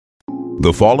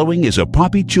The following is a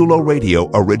Papi Chulo Radio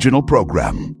original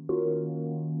program.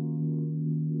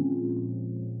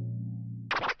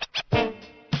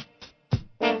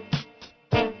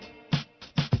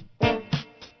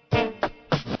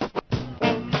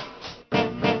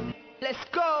 Let's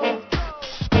go.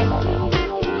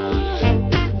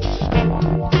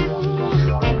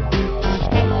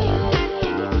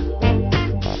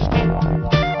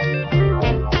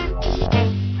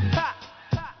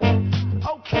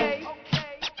 Okay.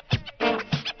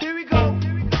 Here we go.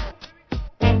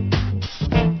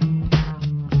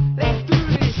 Let's do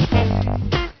this.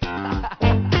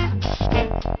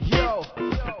 Yo.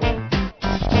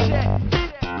 Check.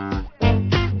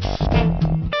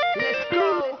 Let's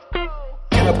go.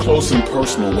 Get up close and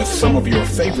personal with some of your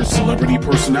favorite celebrity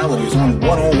personalities on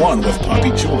One-on-One with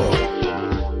Papi Chulo.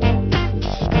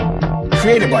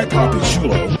 Created by Papi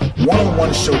Chulo,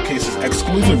 One-on-One showcases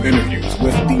exclusive interviews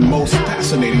with the most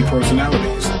fascinating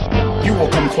personalities. You will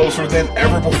come closer than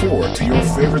ever before to your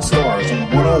favorite stars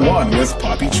on One-on-One with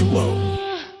Papi Chulo.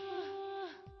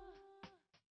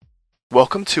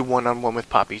 Welcome to One-on-One with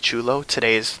Papi Chulo.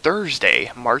 Today is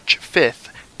Thursday, March 5th,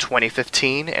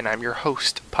 2015, and I'm your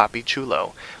host, Papi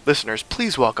Chulo. Listeners,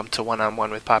 please welcome to One-on-One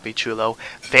with Papi Chulo,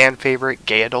 fan favorite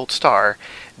gay adult star,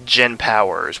 Jen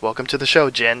Powers. Welcome to the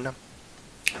show, Jen.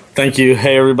 Thank you.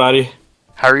 Hey, everybody.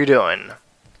 How are you doing?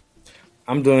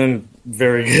 I'm doing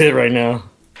very good right now.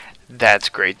 That's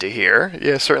great to hear.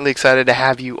 Yeah, certainly excited to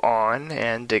have you on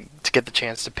and to get the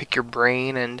chance to pick your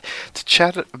brain and to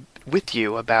chat with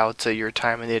you about your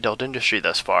time in the adult industry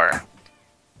thus far.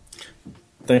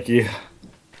 Thank you.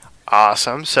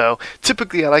 Awesome. So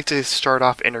typically I like to start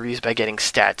off interviews by getting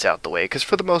stats out the way, because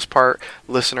for the most part,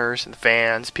 listeners and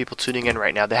fans, people tuning in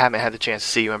right now, they haven't had the chance to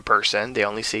see you in person. They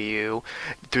only see you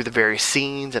through the various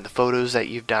scenes and the photos that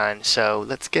you've done. So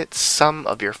let's get some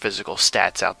of your physical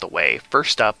stats out the way.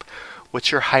 First up,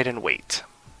 what's your height and weight?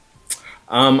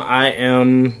 I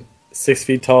am 6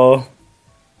 feet tall.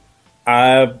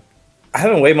 I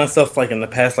haven't weighed myself in the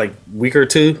past week or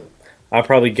two. I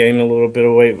probably gained a little bit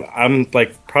of weight. I'm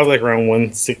probably around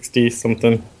 160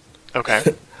 something. Okay.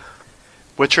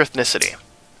 What's your ethnicity?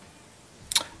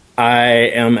 I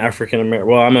am African American.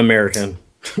 Well, I'm American.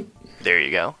 There you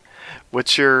go.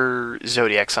 What's your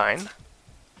zodiac sign?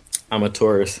 I'm a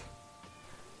Taurus.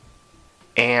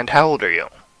 And how old are you?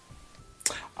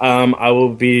 I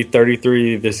will be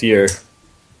 33 this year.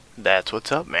 That's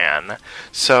what's up, man.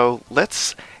 So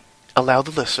let's allow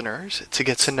the listeners to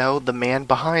get to know the man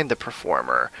behind the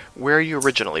performer. Where are you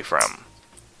originally from?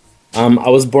 I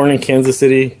was born in Kansas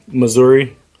City,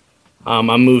 Missouri.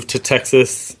 I moved to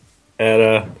Texas at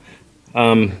a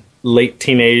late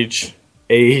teenage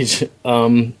age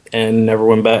and never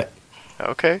went back.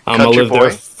 Okay. I Country lived boy.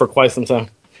 there for quite some time.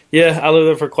 Yeah, I lived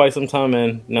there for quite some time,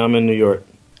 and now I'm in New York.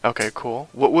 Okay, cool.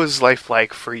 What was life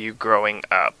like for you growing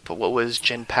up? What was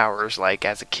Jen Powers like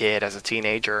as a kid, as a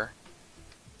teenager?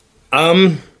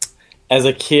 As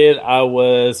a kid, I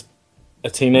was a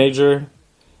teenager,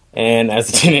 and as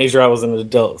a teenager, I was an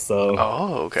adult. So,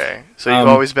 Oh, okay. So you've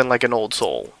always been like an old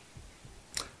soul.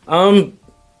 yeah,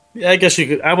 I guess you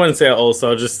could. I wouldn't say old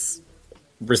soul, just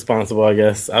responsible. I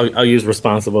guess I'll use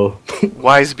responsible.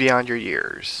 Wise beyond your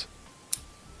years.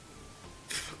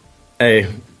 Hey,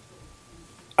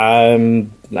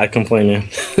 I'm not complaining.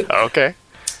 Okay.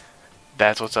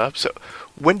 That's what's up. So,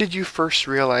 when did you first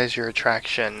realize your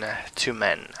attraction to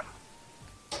men?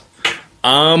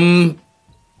 I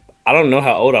don't know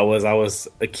how old I was. I was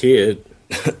a kid.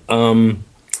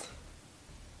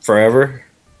 Forever.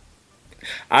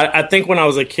 I think when I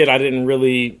was a kid, I didn't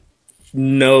really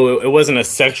know. It wasn't a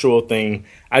sexual thing.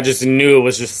 I just knew it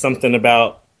was just something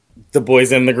about the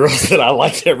boys and the girls that I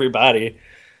liked everybody.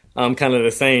 Kind of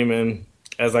the same. And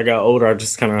as I got older, I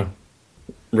just kind of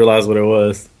realized what it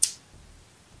was.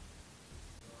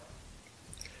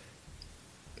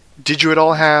 Did you at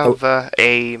all have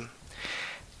a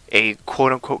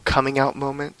quote-unquote coming out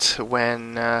moment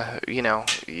when,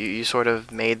 you sort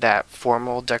of made that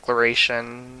formal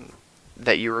declaration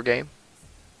that you were gay?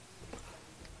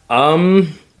 I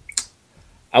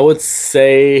would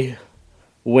say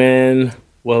that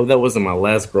wasn't my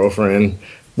last girlfriend.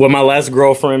 Well, my last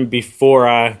girlfriend before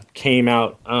I came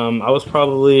out, I was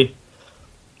probably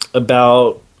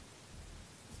about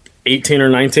 18 or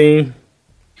 19.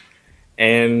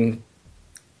 And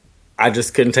I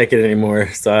just couldn't take it anymore.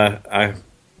 So I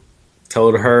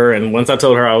told her, and once I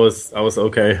told her, I was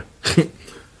okay.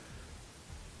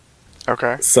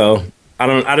 Okay. So I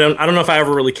don't know if I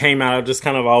ever really came out. I've just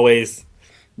kind of always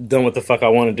done what the fuck I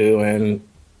want to do, and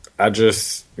I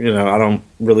just I don't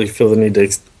really feel the need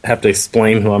to have to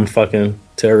explain who I'm fucking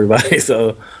to everybody.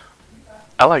 So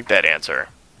I like that answer.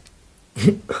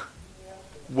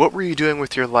 What were you doing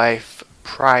with your life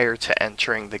prior to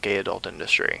entering the gay adult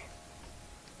industry?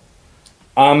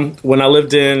 When I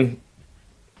lived in,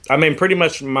 I mean, pretty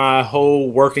much my whole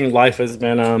working life has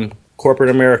been corporate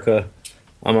America.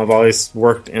 I've always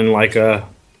worked in like a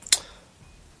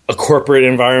corporate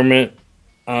environment.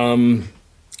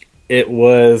 It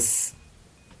was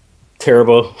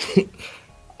terrible.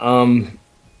 Moved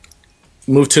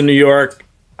to New York.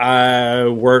 I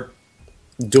worked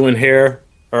doing hair,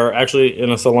 or actually in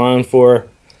a salon for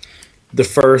the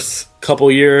first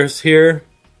couple years here,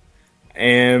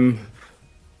 and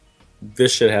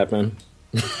this shit happened.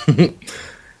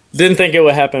 Didn't think it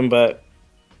would happen, but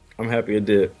I'm happy it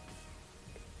did.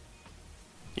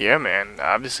 Yeah, man.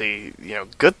 Obviously,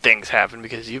 good things happen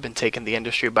because you've been taking the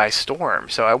industry by storm.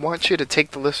 So I want you to take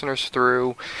the listeners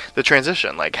through the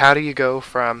transition. Like, how do you go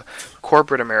from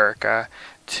corporate America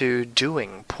to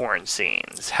doing porn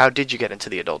scenes? How did you get into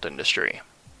the adult industry?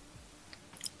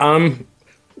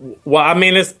 Well, I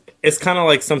mean, it's kind of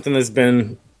like something that's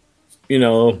been,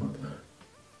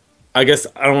 I guess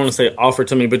I don't want to say offered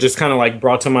to me, but just kind of like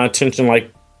brought to my attention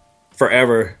like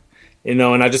forever, and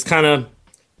I just kind of,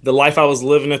 the life I was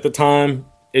living at the time,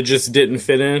 it just didn't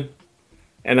fit in.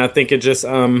 And I think it just,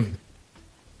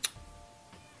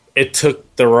 it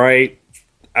took the right,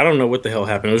 I don't know what the hell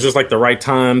happened. It was just like the right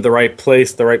time, the right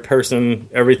place, the right person.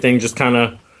 Everything just kind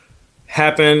of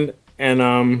happened. And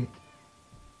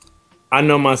I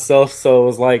know myself, so it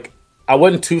was like, I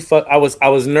wasn't too, I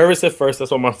was nervous at first. That's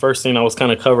why my first scene, I was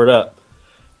kind of covered up.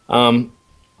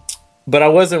 But I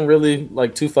wasn't really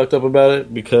like too fucked up about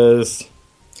it because,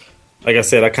 like I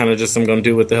said, I kind of just am gonna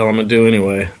do what the hell I'm gonna do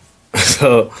anyway.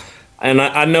 So, and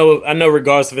I know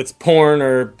regardless if it's porn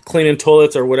or cleaning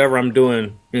toilets or whatever I'm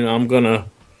doing, I'm gonna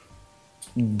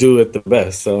do it the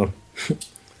best. So,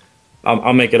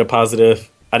 I'll make it a positive.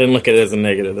 I didn't look at it as a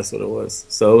negative. That's what it was.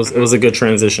 So it was a good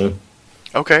transition.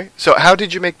 Okay, so how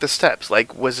did you make the steps?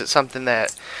 Like, was it something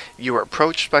that you were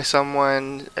approached by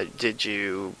someone? Did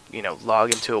you,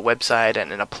 log into a website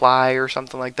and apply or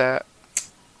something like that?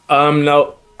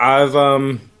 No. I've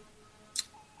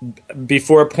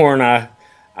before porn,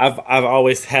 I've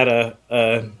always had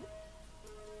a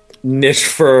niche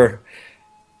for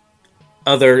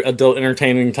other adult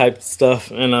entertaining type stuff,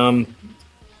 and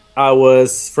I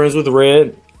was friends with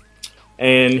Red,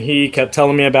 and he kept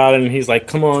telling me about it, and he's like,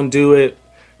 "Come on, do it.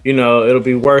 It'll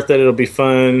be worth it. It'll be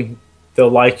fun. They'll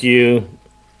like you."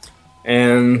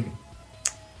 And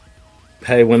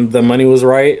hey, when the money was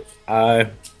right, I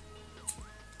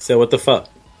said, "What the fuck?"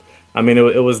 I mean,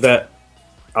 it was that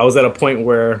I was at a point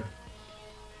where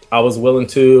I was willing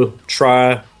to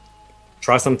try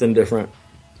something different,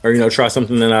 or try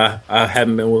something that I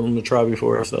hadn't been willing to try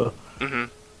before. So,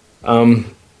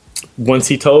 once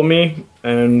he told me,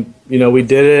 and we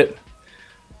did it,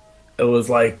 it was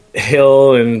like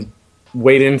hell and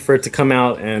waiting for it to come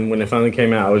out. And when it finally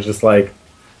came out, I was just like,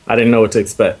 I didn't know what to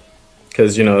expect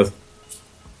because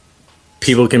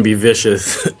people can be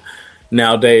vicious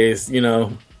nowadays,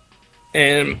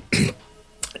 and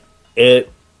it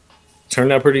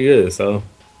turned out pretty good. So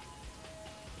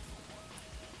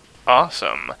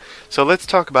awesome. So let's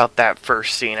talk about that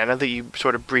first scene. I know that you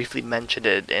sort of briefly mentioned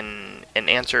it in an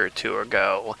answer or two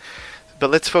ago, but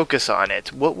let's focus on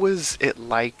it. What was it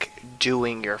like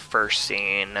doing your first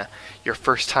scene, your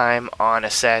first time on a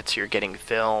set? You're getting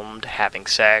filmed, having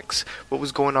sex. What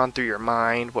was going on through your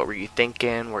mind? What were you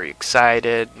thinking? Were you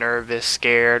excited, nervous,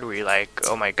 scared? Were you like,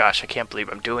 oh my gosh, I can't believe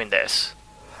I'm doing this?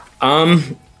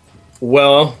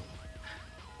 Well,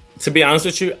 to be honest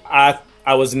with you, I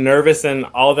was nervous and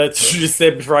all that you just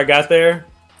said before I got there.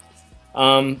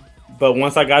 But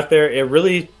once I got there, it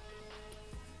really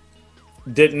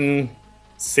didn't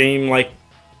seem like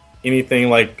anything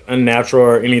like unnatural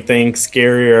or anything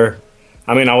scarier.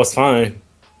 I mean, I was fine.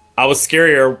 I was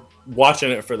scarier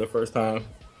watching it for the first time.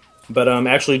 But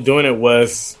actually doing it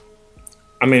was,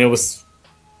 it was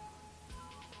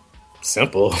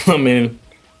simple.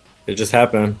 It just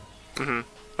happened. Mm-hmm.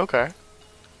 Okay.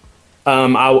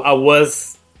 I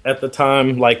was at the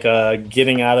time like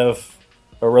getting out of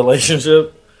a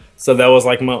relationship, so that was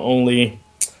like the only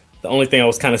thing I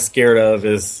was kind of scared of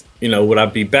is would I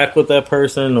be back with that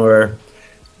person, or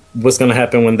what's gonna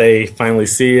happen when they finally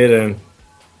see it and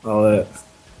all that.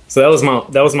 So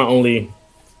that was my only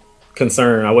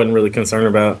concern. I wasn't really concerned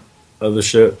about other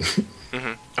shit.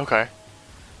 Mm-hmm. Okay.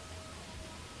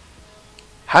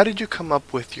 How did you come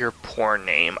up with your porn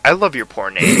name? I love your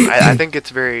porn name. I think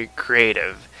it's very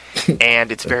creative, and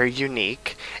it's very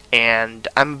unique, and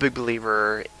I'm a big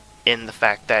believer in the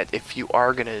fact that if you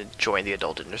are going to join the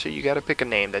adult industry, you got to pick a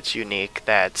name that's unique,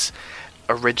 that's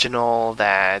original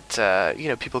that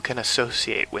people can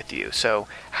associate with you. So,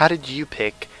 how did you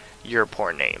pick your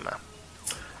porn name?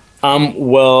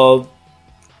 Well,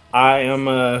 I am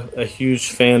a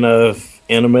huge fan of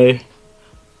anime.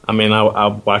 I mean, I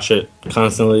watch it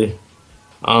constantly.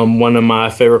 One of my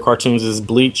favorite cartoons is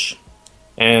Bleach,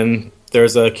 and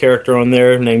there's a character on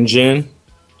there named Jin.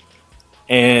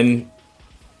 And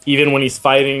even when he's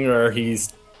fighting or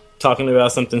he's talking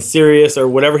about something serious or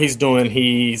whatever he's doing,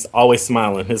 he's always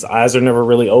smiling. His eyes are never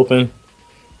really open.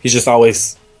 He's just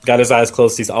always got his eyes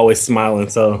closed. He's always smiling.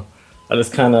 So I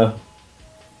just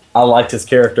I liked his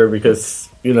character because,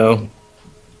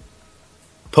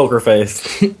 poker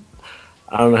face.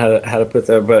 I don't know how to put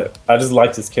that, but I just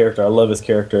liked his character. I love his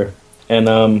character. And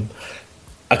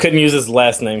I couldn't use his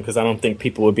last name because I don't think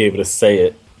people would be able to say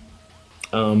it.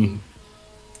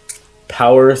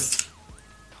 Powers.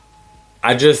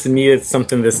 I just needed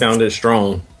something that sounded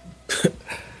strong.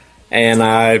 And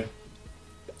I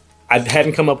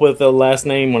hadn't come up with a last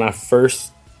name when I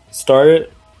first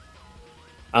started.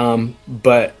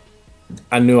 But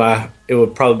I knew it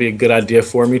would probably be a good idea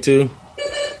for me to.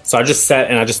 So I just sat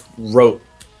and I just wrote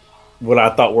what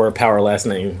I thought were power last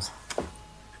names.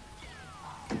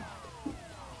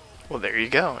 Well, there you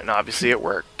go. And obviously it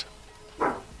worked.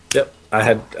 Yep.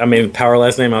 Power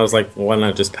last name, I was like, why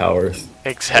not just Powers?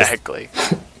 Exactly.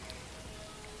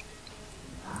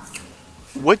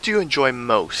 What do you enjoy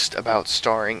most about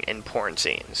starring in porn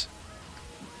scenes?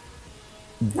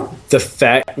 The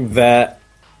fact that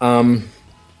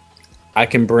I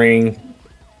can bring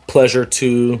pleasure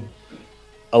to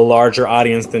a larger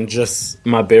audience than just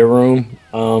my bedroom.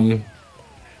 The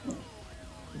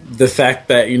fact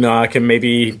that, I can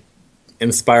maybe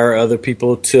inspire other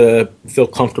people to feel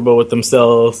comfortable with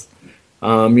themselves,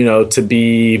 to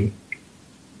be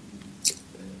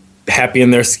happy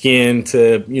in their skin,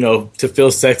 to feel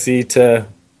sexy, to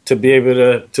be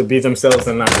able to be themselves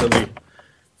and not really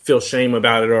feel shame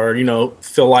about it or,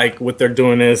 feel like what they're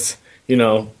doing is,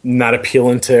 not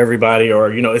appealing to everybody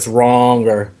or, it's wrong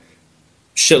or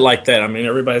shit like that. I mean,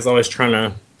 everybody's always trying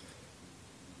to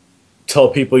tell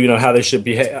people, how they should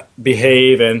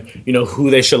behave and, who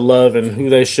they should love and who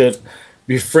they should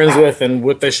be friends with and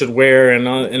what they should wear. And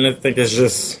I think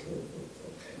it's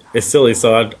silly.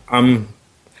 So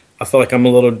I feel like I'm a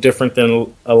little different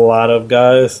than a lot of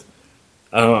guys.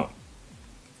 I'm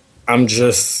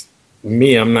just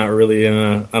me. I'm not really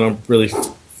I don't really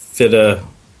fit a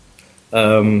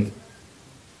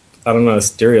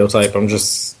stereotype. I'm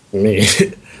just me.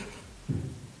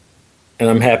 And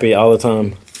I'm happy all the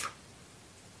time.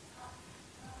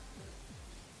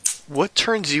 What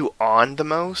turns you on the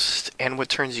most and what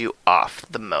turns you off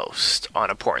the most on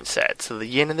a porn set? So the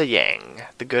yin and the yang,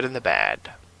 the good and the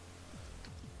bad.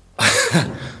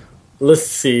 Let's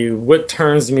see. What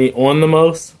turns me on the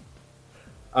most?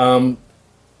 Well,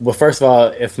 first of all,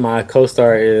 if my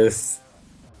co-star is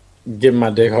getting my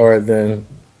dick hard, then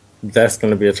that's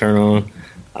going to be a turn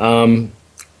on.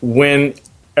 When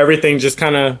everything just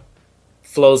kind of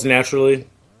flows naturally,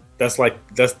 that's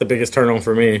the biggest turn on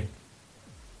for me.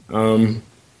 Or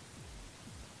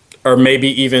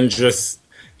maybe even just,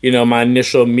 my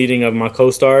initial meeting of my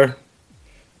co-star.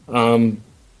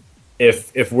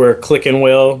 If we're clicking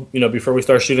well, before we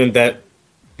start shooting, that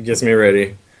gets me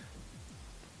ready.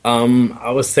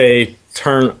 I would say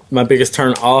my biggest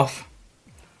turn off.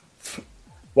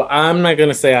 Well, I'm not going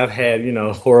to say I've had,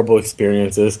 horrible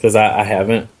experiences because I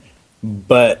haven't.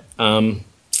 But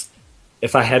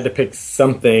if I had to pick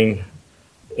something,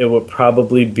 it would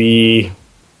probably be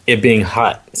it being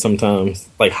hot sometimes.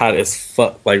 Like hot as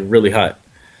fuck, like really hot.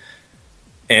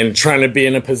 And trying to be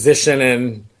in a position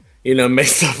and, make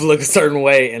stuff look a certain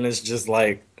way. And it's just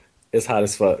like, it's hot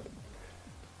as fuck.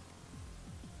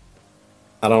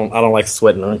 I don't like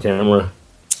sweating on camera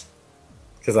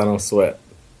because I don't sweat.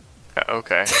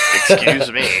 Okay,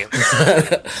 excuse me.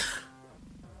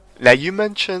 Now, you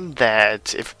mentioned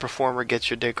that if a performer gets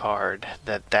your dick hard,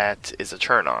 that is a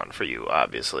turn on for you,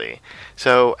 obviously.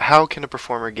 So, how can a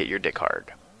performer get your dick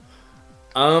hard?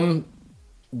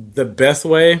 The best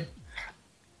way?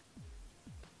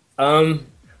 Well,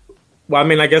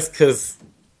 I guess because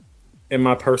in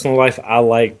my personal life, I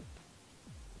like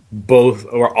both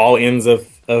or all ends of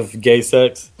gay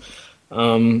sex.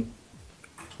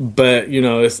 But,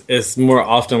 it's more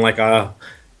often like I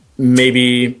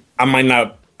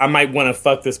might want to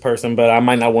fuck this person, but I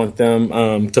might not want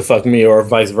them to fuck me or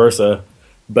vice versa.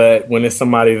 But when it's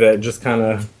somebody that just kind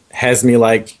of has me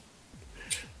like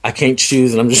I can't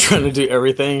choose and I'm just trying to do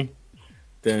everything,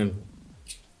 then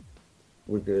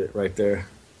we're good right there.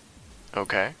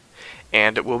 Okay.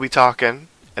 And we'll be talking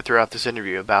throughout this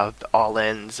interview about all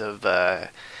ends of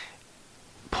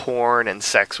porn and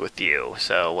sex with you.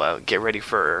 So get ready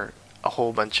for a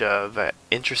whole bunch of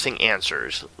interesting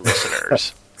answers,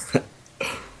 listeners.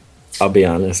 I'll be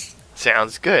honest.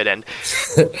 Sounds good. And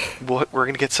we're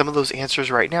going to get some of those answers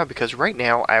right now, because right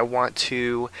now I want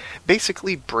to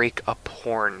basically break a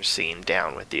porn scene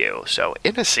down with you. So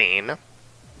in a scene,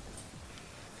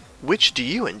 which do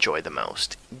you enjoy the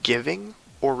most, giving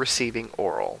or receiving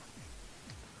oral?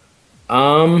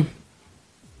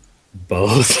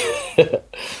 Both.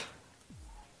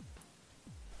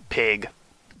 Pig.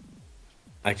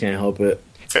 I can't help it.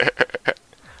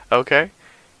 Okay.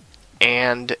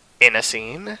 And in a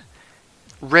scene,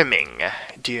 rimming.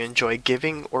 Do you enjoy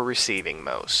giving or receiving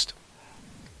most?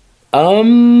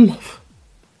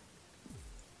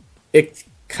 It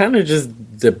kind of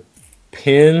just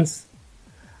depends.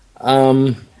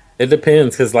 It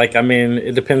depends, because, like, I mean,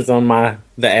 it depends on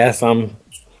the ass I'm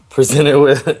presented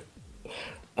with,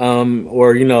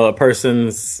 or, you know, a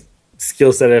person's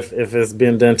skill set if it's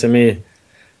been done to me.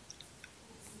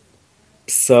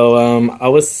 So I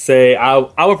would say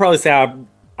I would probably say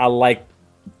I like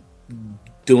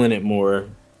doing it more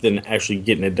than actually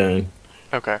getting it done.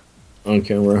 Okay. On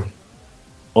camera.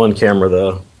 On camera,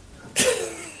 though.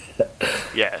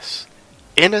 Yes.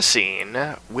 In a scene,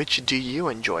 which do you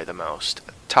enjoy the most?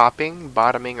 Topping,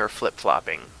 bottoming, or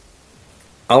flip-flopping?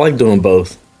 I like doing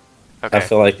both. Okay. I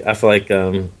feel like I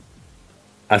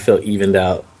feel evened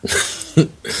out.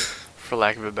 For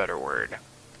lack of a better word.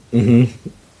 Mm-hmm.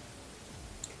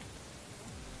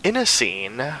 In a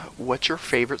scene, what's your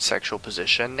favorite sexual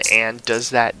position, and does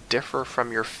that differ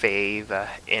from your fave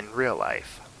in real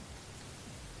life?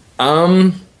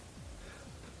 Okay,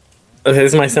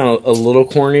 this might sound a little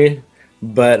corny,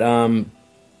 but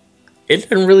it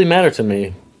doesn't really matter to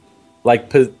me.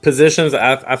 Like, positions,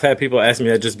 I've had people ask me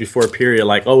that just before period,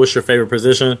 like, oh, what's your favorite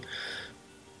position?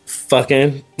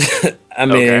 Fucking. I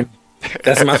mean,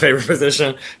 that's my favorite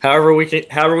position. However we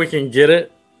can get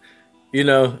it, you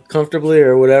know, comfortably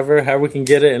or whatever, however we can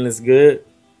get it and it's good,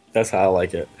 that's how I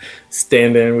like it.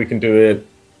 Standing, we can do it.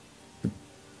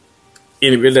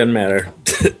 It doesn't matter.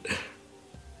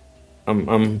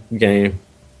 I'm game.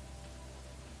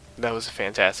 That was a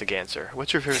fantastic answer.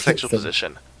 What's your favorite sexual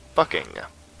position? Fucking.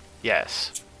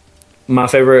 Yes. My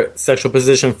favorite sexual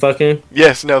position, fucking?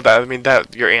 Yes, no,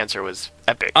 that your answer was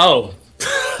epic. Oh.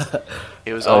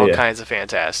 It was Oh, all yeah. kinds of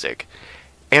fantastic.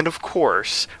 And of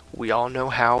course, we all know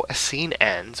how a scene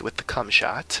ends with the cum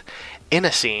shot. In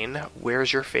a scene,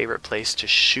 where's your favorite place to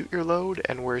shoot your load,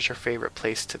 and where's your favorite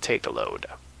place to take a load?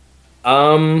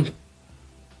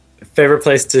 Favorite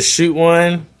place to shoot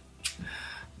one?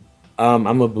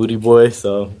 I'm a booty boy,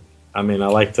 so I mean I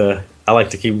like to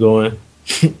keep going.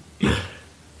 You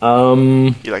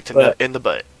like to nut in the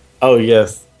butt. Oh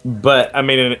yes, but I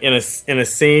mean in a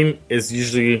scene is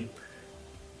usually,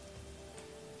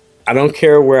 I don't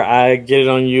care where I get it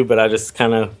on you, but I just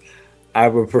kind of, I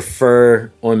would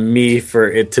prefer on me for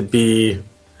it to be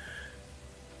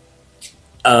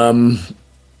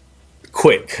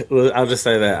quick. I'll just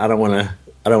say that. I don't want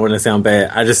to sound bad.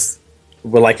 I just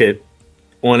would like it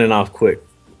on and off quick.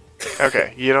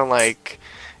 Okay, you don't like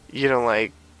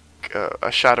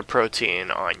a shot of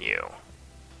protein on you.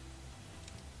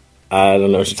 I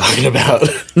don't know what you're talking about.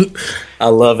 I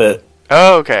love it.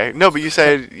 Oh, okay. No, but you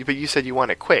said you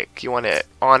want it quick. You want it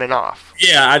on and off.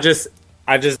 Yeah, I just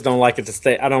don't like it to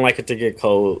stay. I don't like it to get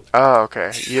cold. Oh,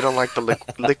 okay. You don't like the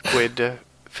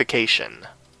liquidification.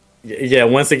 Yeah,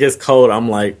 once it gets cold, I'm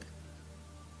like,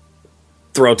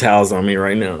 throw towels on me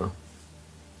right now.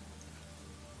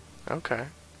 Okay.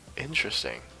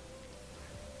 Interesting.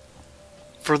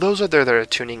 For those out there that are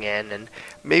tuning in, and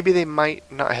maybe they might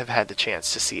not have had the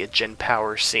chance to see a Gen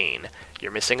Power scene,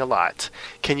 you're missing a lot.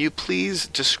 Can you please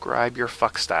describe your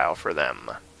fuck style for them?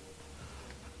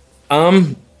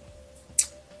 Oh,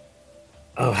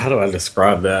 how do I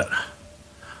describe that?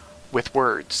 With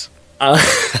words.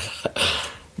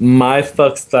 My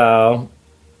fuck style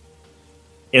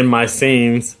in my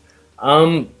scenes,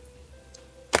 to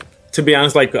be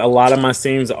honest, like a lot of my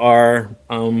scenes are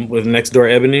with Next Door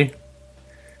Ebony,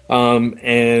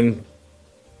 and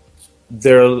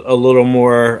they're a little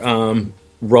more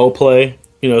role play.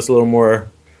 You know, it's a little more,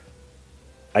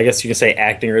 I guess you can say,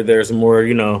 acting, or there's more,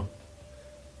 you know,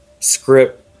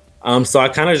 script. So I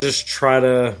kind of just try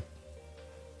to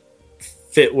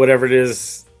fit whatever it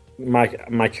is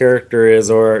my character is,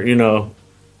 or, you know,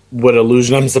 what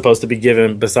illusion I'm supposed to be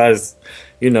given besides,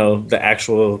 you know, the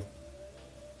actual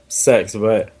sex.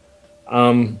 But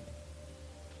I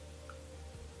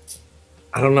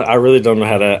don't know. I really don't know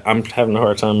how to. I'm having a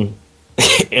hard time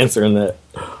answering that.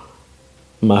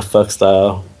 my fuck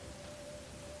style.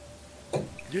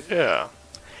 Yeah.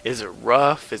 Is it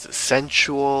rough? Is it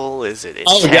sensual? Is it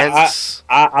Oh yeah, intense?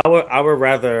 I would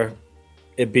rather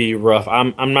it be rough.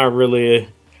 I'm not really.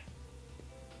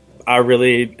 I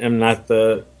really am not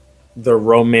the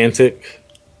romantic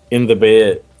in the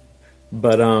bed,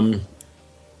 but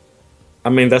I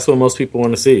mean that's what most people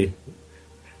want to see.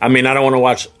 I mean I don't want to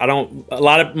watch. I don't. A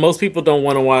lot of most people don't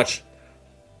want to watch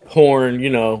porn,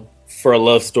 for a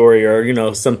love story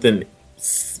or something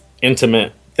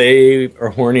intimate. They are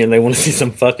horny and they want to see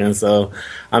some fucking. So,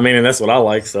 I mean, and that's what I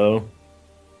like. So,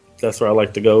 that's where I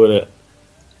like to go with it.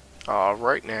 All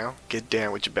right now, get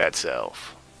down with your bad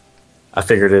self. I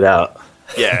figured it out.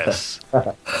 Yes.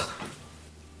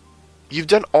 You've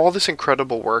done all this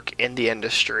incredible work in the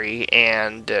industry,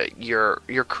 and your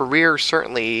career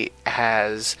certainly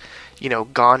has,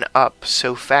 gone up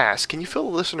so fast. Can you fill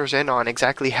the listeners in on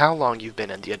exactly how long you've been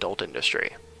in the adult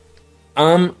industry?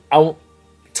 I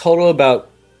total about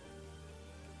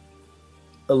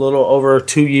a little over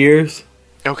 2 years.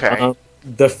 Okay.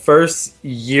 The first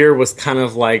year was kind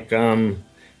of like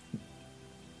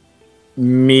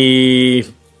me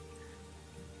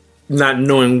not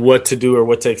knowing what to do or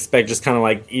what to expect, just kind of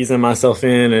like easing myself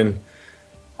in,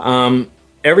 and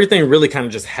everything really kind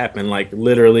of just happened. Like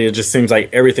literally, it just seems like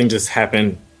everything just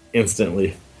happened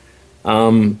instantly,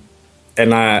 and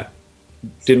I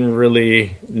didn't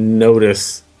really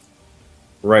notice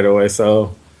right away.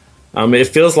 So it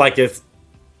feels like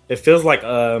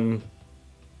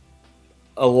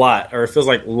a lot, or it feels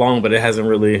like long, but it hasn't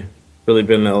really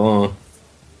been that long.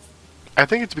 I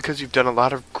think it's because you've done a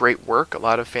lot of great work, a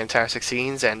lot of fantastic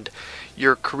scenes, and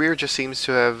your career just seems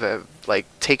to have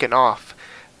taken off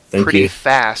Thank pretty you.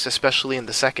 fast, especially in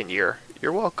the second year.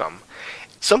 You're welcome.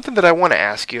 Something that I want to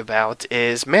ask you about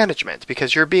is management,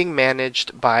 because you're being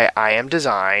managed by I Am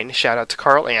Design. Shout out to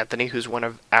Carl Anthony, who's one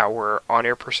of our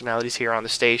on-air personalities here on the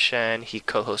station. He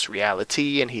co-hosts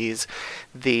Reality, and he's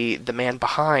the man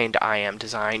behind I Am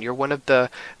Design. You're one of the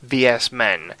VS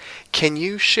men. Can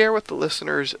you share with the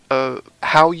listeners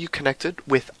how you connected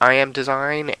with I Am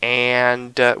Design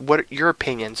and what your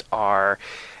opinions are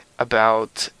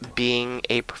about being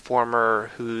a performer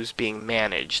who's being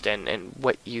managed, and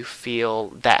what you feel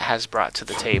that has brought to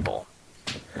the table?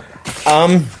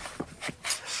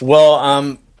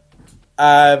 Well,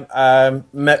 I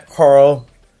met Carl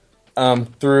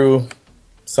through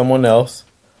someone else,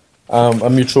 a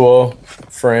mutual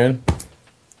friend,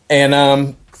 and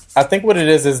I think what it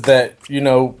is that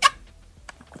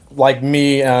like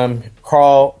me,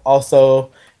 Carl also,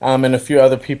 and a few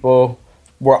other people,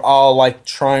 we're all like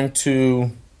trying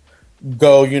to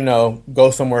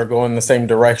go somewhere, go in the same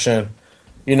direction,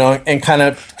 and kind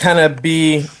of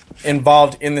be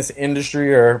involved in this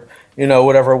industry, or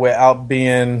whatever, without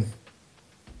being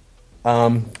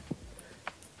a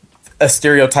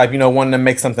stereotype, wanting to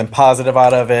make something positive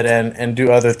out of it, and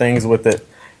do other things with it,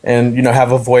 and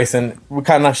have a voice. And we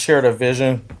kind of shared a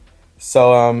vision,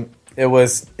 so it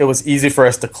was easy for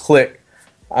us to click.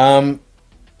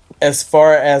 As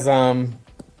far as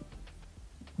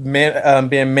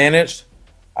being managed,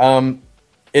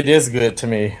 it is good to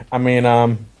me. I mean,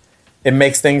 it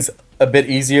makes things a bit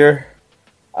easier.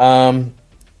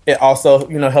 It also,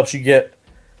 helps you get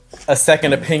a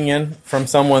second opinion from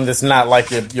someone that's not like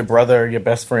your brother or your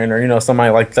best friend, or somebody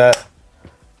like that.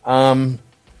 I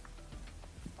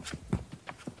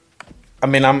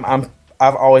mean, I've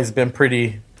always been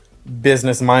pretty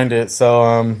business minded,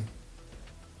 so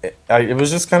it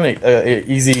was just kind of an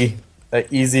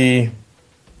easy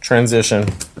transition,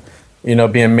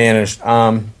 being managed.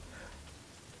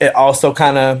 It also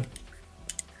kind of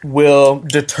will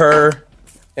deter,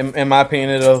 in my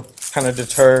opinion, it'll kind of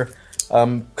deter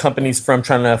companies from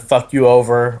trying to fuck you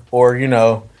over, or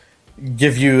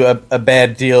give you a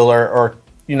bad deal, or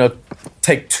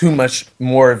take too much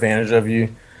more advantage of you.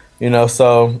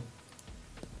 So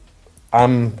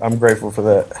I'm grateful for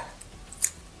that.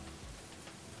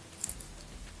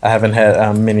 I haven't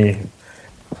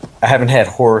had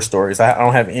horror stories. I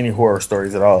don't have any horror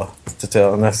stories at all to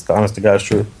tell, and that's the honest to God's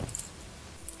truth.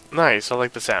 Nice, I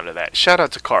like the sound of that. Shout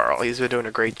out to Carl. He's been doing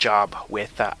a great job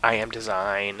with I Am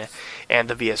Design and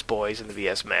the VS Boys and the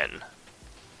VS Men.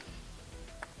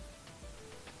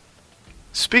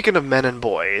 Speaking of men and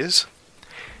boys,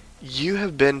 you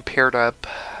have been paired up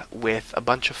with a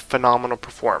bunch of phenomenal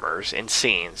performers in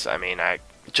scenes. I mean,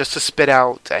 just to spit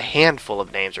out a handful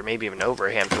of names, or maybe even over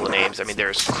a handful of names, I mean,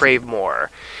 there's Crave Moore,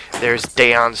 there's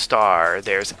Dayon Starr,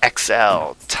 there's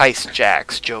XL, Tice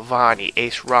Jacks, Giovanni,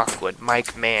 Ace Rockwood,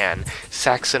 Mike Mann,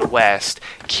 Saxon West,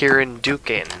 Kieran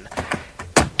Dukin.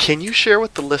 Can you share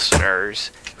with the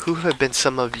listeners who have been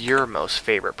some of your most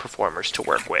favorite performers to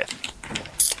work with?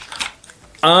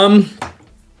 I'll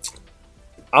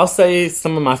say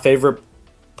some of my favorite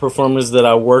performers that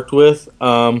I worked with.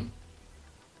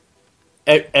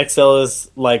 XL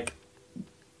is like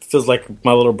feels like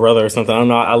my little brother or something. I don't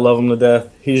know. I love him to death.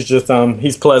 He's just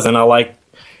he's pleasant. I like,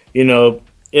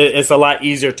 it's a lot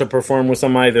easier to perform with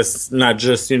somebody that's not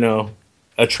just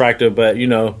attractive, but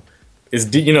is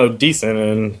decent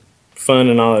and fun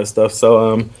and all that stuff.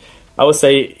 So I would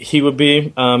say he would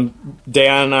be. Dayon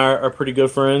and I are pretty good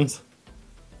friends.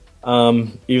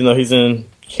 Even though he's in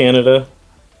Canada.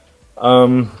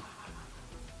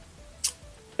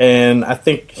 And I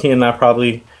think he and I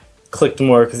probably clicked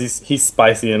more because he's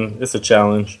spicy and it's a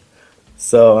challenge.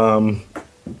 So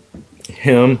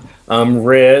him.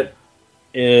 Red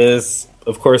is,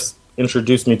 of course,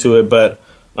 introduced me to it, but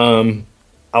I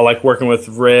like working with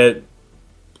Red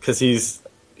because he's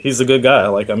a good guy.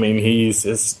 Like, I mean,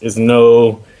 is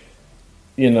no,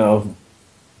 no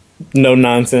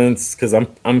nonsense, because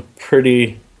I'm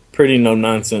pretty no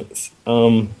nonsense.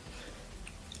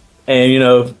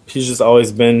 And he's just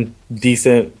always been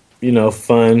decent,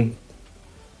 fun.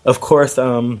 Of course,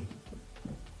 I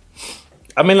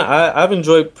mean, I've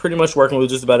enjoyed pretty much working with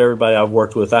just about everybody I've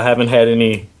worked with. I haven't had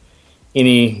any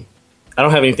I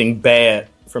don't have anything bad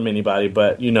from anybody,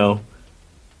 but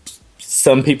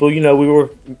some people, we were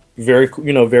very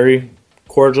very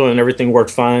cordial and everything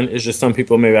worked fine. It's just some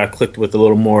people maybe I clicked with a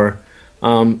little more,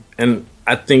 and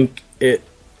I think it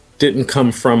didn't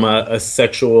come from a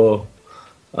sexual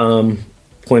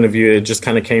point of view. It just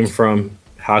kind of came from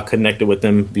how I connected with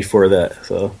them before that.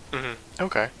 So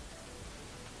Okay.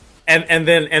 and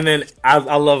then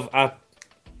I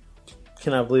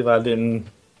cannot believe I didn't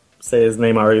say his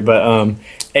name already, but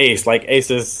Ace. Like,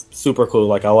 Ace is super cool.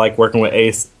 Like, I like working with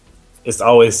Ace. It's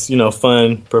always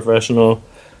fun, professional,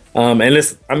 and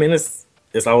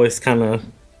it's always kind of,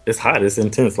 it's hot, it's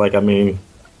intense. Like, I mean,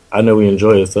 I know we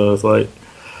enjoy it, so it's like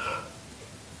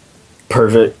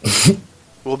perfect.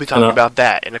 We'll be talking about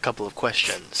that in a couple of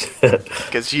questions,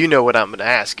 because you know what I'm going to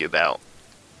ask you about.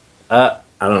 I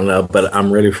don't know, but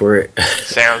I'm ready for it.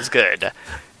 Sounds good.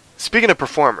 Speaking of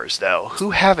performers, though, who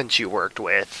haven't you worked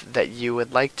with that you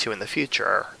would like to in the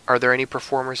future? Are there any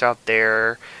performers out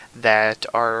there that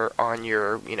are on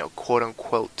your,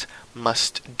 quote-unquote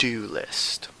must-do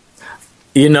list?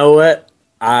 You know what?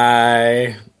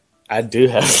 I do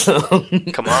have some.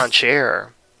 Come on,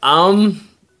 share.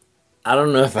 I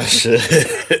don't know if I should.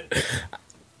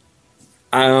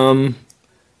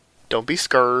 Don't be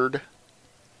scared.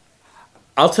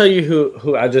 I'll tell you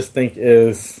who I just think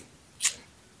is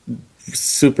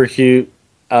super cute.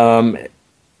 It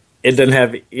doesn't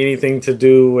have anything to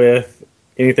do with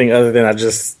anything other than I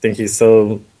just think he's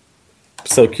so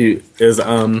cute. Is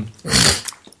I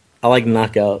like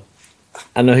Knockout.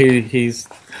 I know he's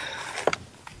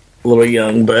a little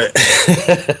young, but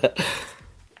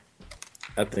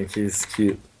I think he's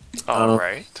cute. All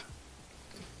right.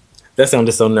 That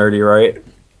sounded so nerdy, right?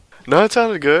 No, it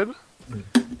sounded good.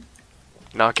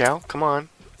 Knockout, come on.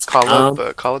 Call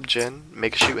up Jen.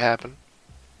 Make a shoot happen.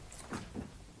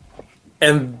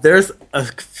 And there's a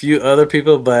few other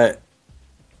people, but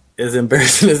as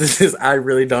embarrassing as this is, I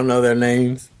really don't know their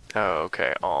names. Oh,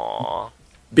 okay. Aw.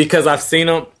 Because I've seen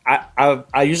them.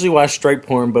 I usually watch straight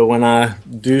porn, but when I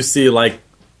do see like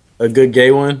a good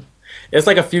gay one, it's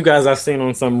like a few guys I've seen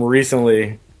on some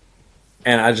recently,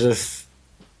 and I just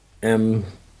am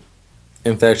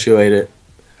infatuated.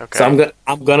 Okay. So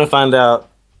I'm gonna find out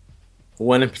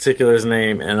one in particular's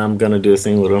name, and I'm gonna do a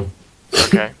scene with him.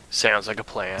 Okay. Sounds like a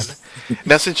plan.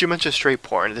 Now, since you mentioned straight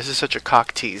porn, this is such a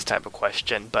cock tease type of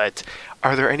question, but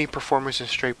are there any performers in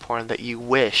straight porn that you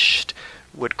wished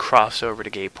would cross over to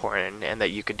gay porn and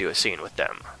that you could do a scene with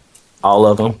them? All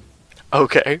of them.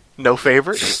 Okay. No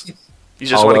favorites? You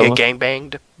just All want to of get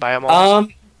gangbanged by them all?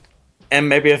 And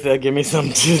maybe if they'll give me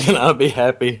something too, then I'll be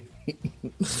happy.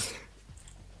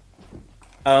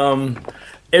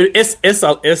 It's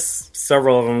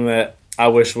several of them that I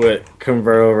wish would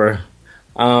convert over.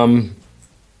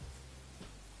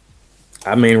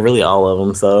 I mean, really all of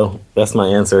them. So that's my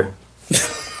answer.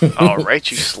 All right,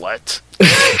 you slut.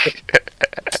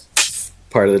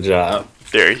 Part of the job.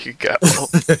 There you go.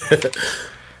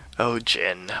 Oh,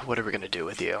 Jen, what are we going to do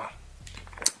with you?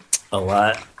 A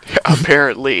lot.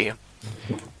 Apparently.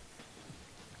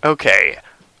 Okay.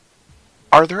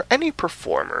 Are there any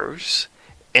performers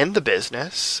in the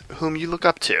business whom you look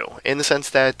up to, in the sense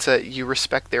that you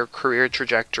respect their career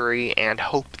trajectory and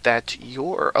hope that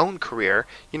your own career,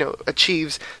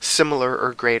 achieves similar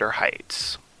or greater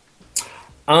heights?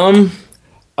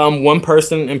 One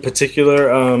person in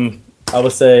particular, I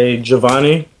would say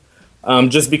Giovanni.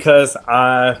 Just because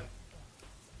I've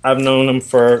known him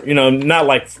for, not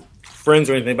like friends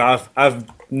or anything, but I've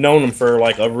known him for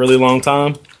like a really long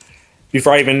time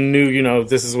before I even knew,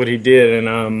 this is what he did.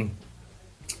 And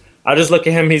I just look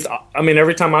at him.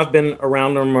 Every time I've been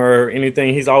around him or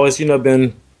anything, he's always,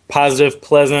 been positive,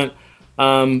 pleasant,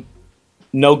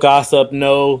 no gossip,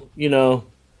 no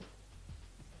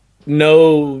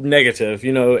negative.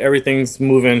 Everything's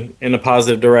moving in a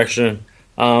positive direction.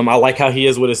 I like how he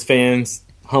is with his fans,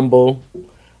 humble,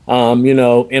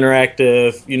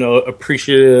 interactive,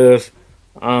 appreciative.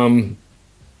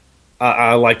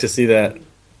 I like to see that.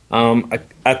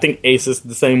 I think Ace is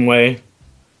the same way.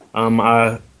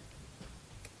 I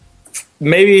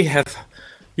maybe have,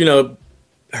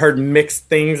 heard mixed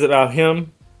things about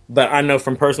him, but I know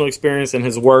from personal experience and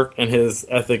his work and his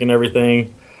ethic and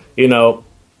everything,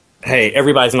 hey,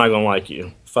 everybody's not going to like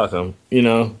you. Fuck them.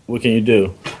 What can you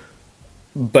do?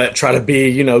 But try to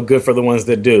be, good for the ones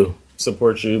that do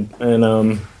support you.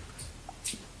 And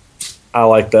I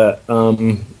like that.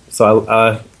 So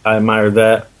I admire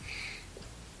that.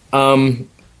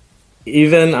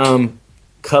 Even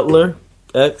Cutler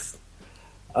X,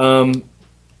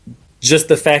 just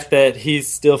the fact that he's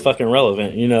still fucking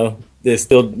relevant, they're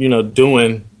still,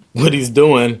 doing what he's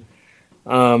doing.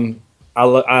 I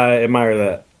admire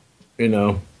that.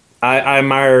 I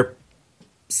admire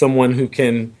someone who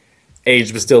can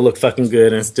age but still look fucking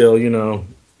good and still,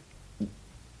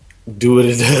 do what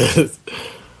it does.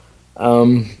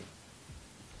 And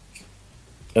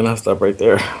I'll stop right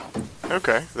there.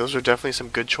 Okay, those are definitely some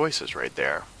good choices right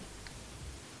there.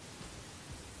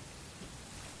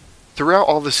 Throughout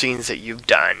all the scenes that you've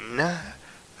done,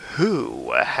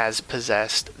 who has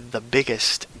possessed the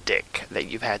biggest dick that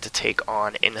you've had to take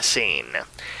on in a scene?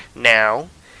 Now,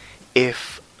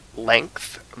 if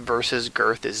length versus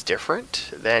girth is different,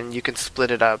 then you can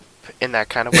split it up in that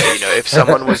kind of way. If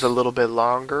someone was a little bit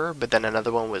longer, but then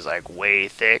another one was like way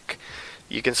thick,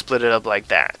 you can split it up like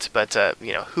that. But,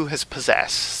 who has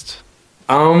possessed?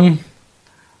 I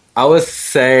would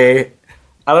say,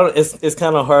 it's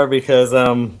kind of hard because,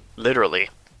 Literally.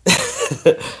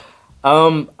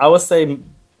 I would say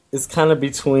it's kind of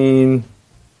between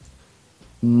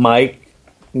Mike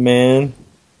Mann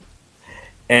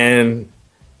and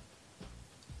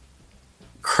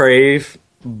Crave,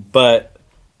 but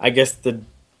I guess the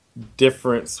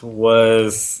difference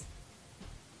was,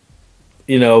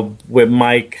 with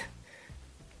Mike,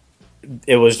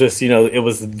 it was just, it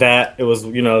was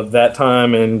that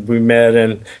time and we met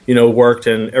and, worked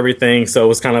and everything. So it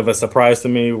was kind of a surprise to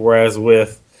me. Whereas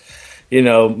with,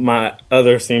 my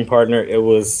other scene partner, it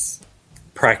was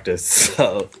practice.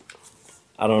 So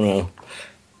I don't know.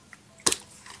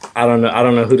 I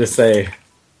don't know who to say.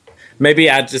 Maybe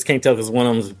I just can't tell because one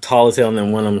of them's tall as hell and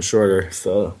then one of them's shorter.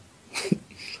 So.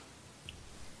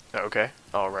 Okay.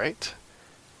 All right.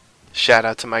 Shout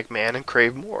out to Mike Mann and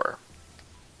Crave Moore.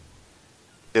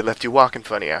 They left you walking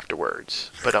funny afterwards,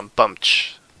 but I'm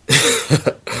bumped.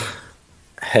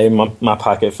 Hey, my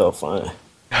pocket felt fine.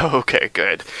 Okay,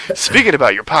 good. Speaking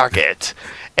about your pocket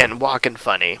and walking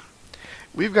funny,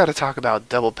 we've got to talk about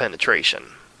double penetration.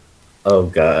 Oh,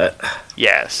 God.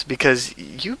 Yes, because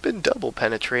you've been double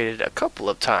penetrated a couple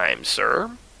of times,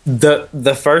 sir.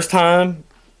 The first time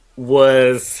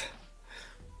was...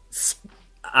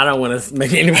 I don't want to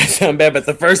make anybody sound bad, but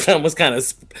the first time was kind of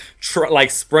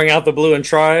sprung out the blue and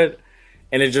tried,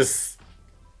 and it just,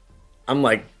 I'm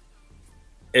like,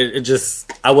 it just,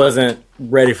 I wasn't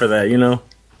ready for that,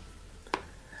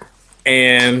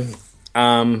 And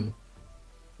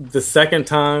the second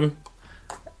time,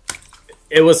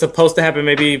 it was supposed to happen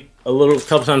maybe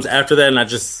couple times after that, and I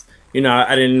just,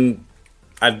 I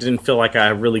didn't feel like I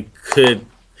really could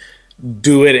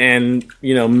do it and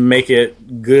make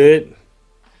it good.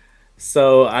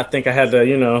 So I think I had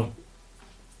to,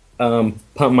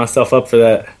 pump myself up for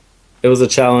that. It was a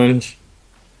challenge.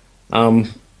 I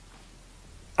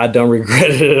don't regret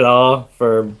it at all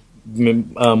for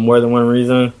more than one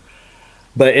reason.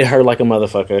 But it hurt like a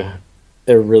motherfucker.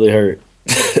 It really hurt.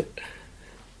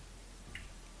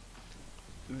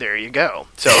 There you go.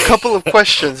 So a couple of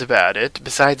questions about it,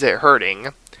 besides it hurting.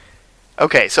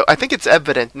 Okay, so I think it's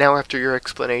evident now after your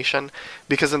explanation,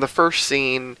 because in the first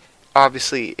scene...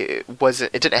 obviously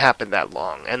it didn't happen that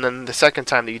long, and then the second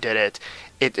time that you did it,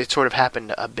 it sort of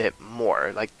happened a bit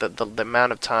more. Like the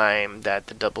amount of time that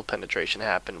the double penetration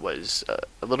happened was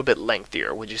a little bit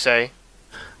lengthier, would you say?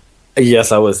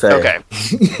 Yes, I would say. Okay.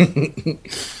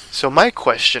 So my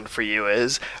question for you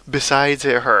is, besides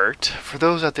it hurt, for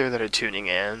those out there that are tuning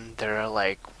in that are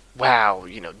like, wow,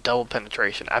 double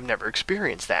penetration, I've never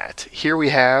experienced that. Here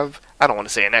we have, I don't want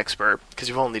to say an expert because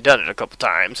you've only done it a couple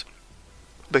times,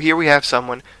 but here we have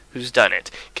someone who's done it.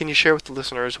 Can you share with the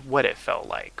listeners what it felt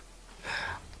like?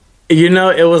 You know,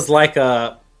 it was like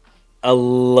a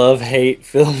love-hate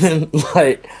feeling.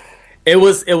 Like it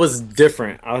was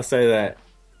different. I'll say that.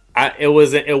 It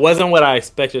wasn't what I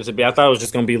expected it to be. I thought it was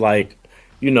just gonna be like,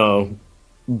 you know,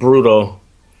 brutal.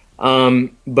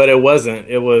 But it wasn't.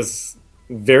 It was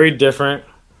very different.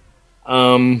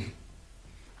 I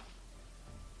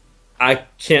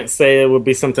can't say it would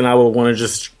be something I would want to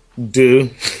just do.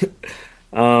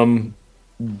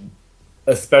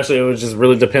 Especially it would just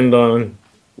really depend on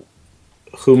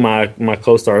who my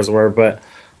co-stars were, but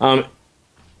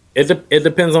it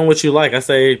depends on what you like. I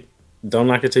say don't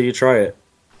knock it till you try it.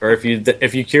 Or if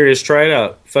you're curious, try it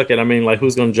out. Fuck it. I mean, like,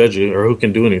 who's gonna judge you or who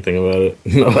can do anything about it?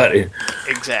 Nobody.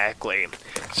 Exactly.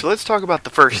 So let's talk about the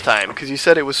first time, because you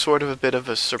said it was sort of a bit of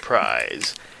a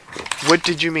surprise. What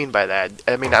did you mean by that?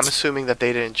 I mean, I'm assuming that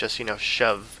they didn't just,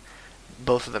 shove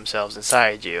both of themselves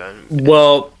inside you.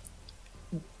 Well,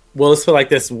 let's put it like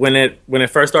this: when it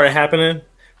first started happening,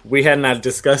 we had not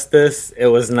discussed this. It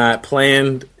was not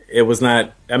planned. It was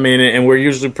not. I mean, and we're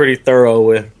usually pretty thorough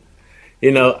with.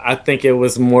 I think it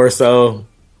was more so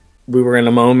we were in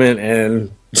a moment and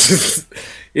just,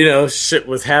 shit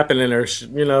was happening or,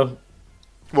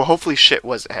 Well, hopefully shit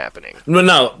wasn't happening.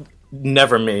 No,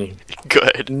 never me.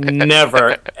 Good.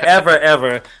 Never, ever,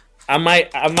 ever. I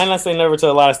might not say never to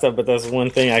a lot of stuff, but that's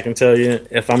one thing I can tell you.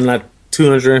 If I'm not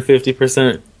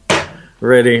 250%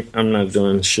 ready, I'm not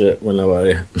doing shit with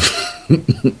nobody.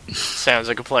 Sounds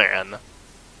like a plan.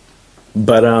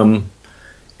 But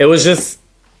it was just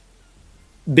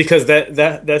because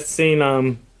that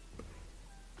scene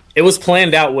it was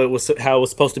planned out how it was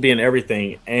supposed to be and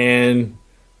everything. And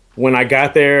when I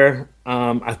got there,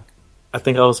 I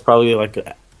think I was probably like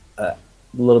a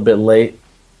little bit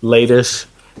late-ish.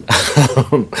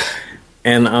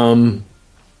 And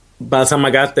by the time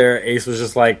I got there, Ace was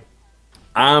just like,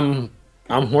 I'm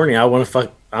horny. I want to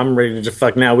fuck. I'm ready to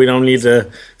fuck now. We don't need to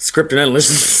script it in. Let's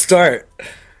just start.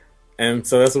 And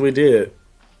so that's what we did.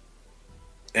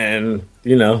 And,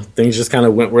 things just kind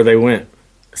of went where they went.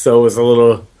 So it was a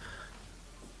little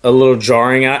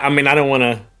jarring. I mean, I don't want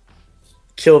to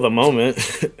kill the moment,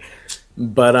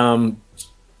 but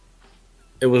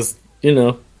it was,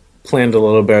 planned a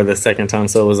little better the second time.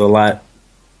 So it was a lot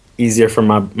easier for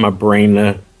my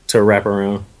brain to wrap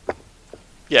around.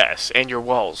 Yes, and your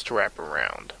walls to wrap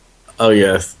around. Oh,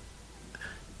 yes.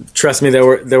 Trust me, there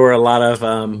were a lot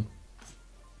of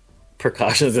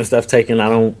precautions and stuff taken. I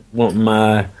don't want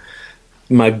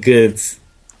my goods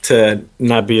to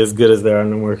not be as good as they are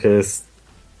anymore, because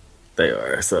they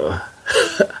are. So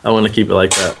I want to keep it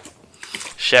like that.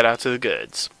 Shout out to the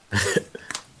goods.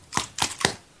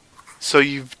 So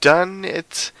you've done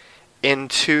it in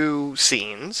 2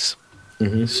 scenes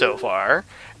so far.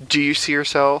 Do you see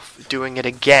yourself doing it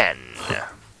again?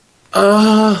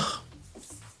 I'm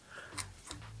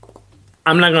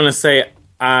not gonna say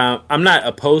I'm not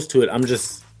opposed to it.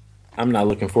 I'm not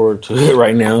looking forward to it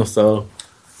right now. So,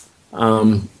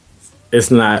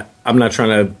 it's not. I'm not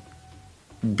trying to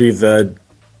be the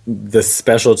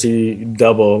specialty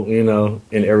double, in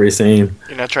every scene.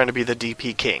 You're not trying to be the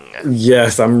DP king.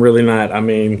 Yes, I'm really not. I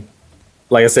mean,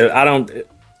 like I said, I don't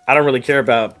really care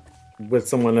about what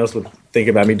someone else would think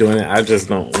about me doing it. I just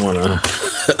don't want to.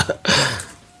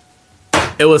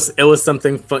 It was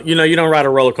something fun. You don't ride a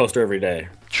roller coaster every day.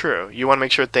 True. You want to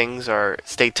make sure things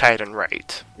stay tight and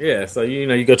right. Yeah, so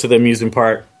you go to the amusement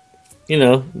park,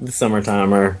 the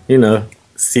summertime or,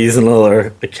 seasonal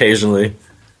or occasionally.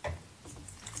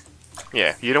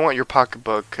 Yeah, you don't want your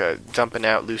pocketbook dumping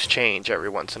out loose change every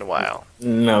once in a while.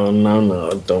 No, I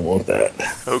don't want that.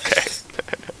 Okay.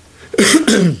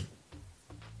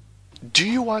 Do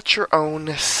you watch your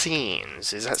own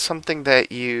scenes? Is that something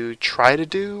that you try to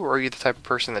do, or are you the type of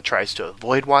person that tries to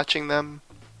avoid watching them?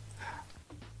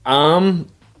 I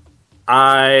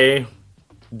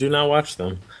do not watch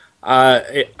them.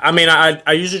 I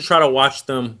usually try to watch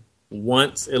them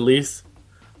once at least.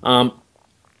 I'm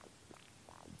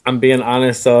being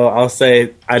honest, so I'll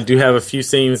say I do have a few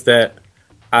scenes that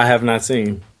I have not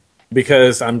seen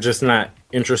because I'm just not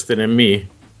interested in me.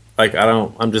 Like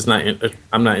I'm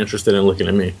not interested in looking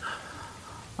at me.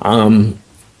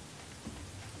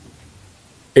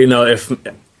 If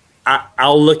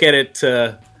I'll look at it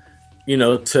to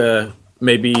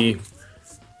maybe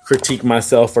critique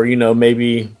myself or,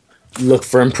 maybe look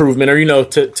for improvement or,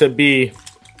 to be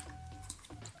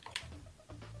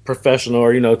professional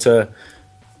or,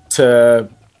 to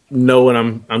know what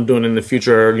I'm doing in the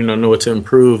future or, know what to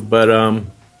improve. But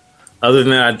other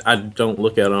than that, I don't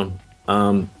look at them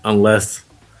unless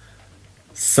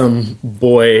some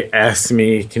boy asked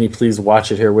me, "Can you please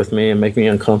watch it here with me?" and make me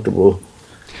uncomfortable.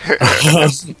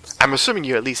 I'm assuming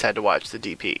you at least had to watch the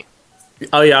DP.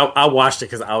 Oh yeah, I watched it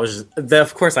because I was.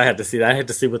 Of course, I had to see that. I had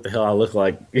to see what the hell I look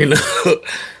like, you know.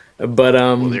 But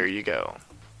Well, there you go.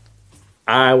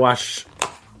 I watched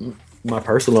my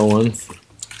personal ones.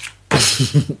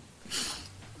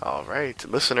 All right,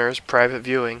 listeners, private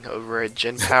viewing over at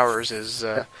Jen Powers'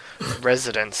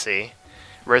 residence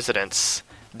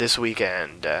this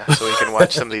weekend, so we can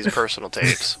watch some of these personal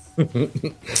tapes.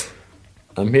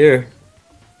 I'm here.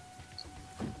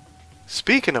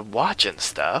 Speaking of watching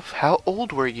stuff, how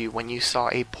old were you when you saw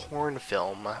a porn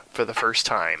film for the first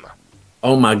time?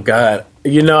 Oh my god!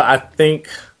 You know, I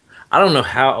don't know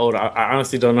how old. I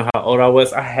honestly don't know how old I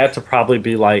was. I had to probably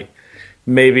be like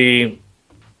maybe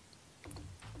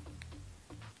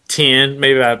 10,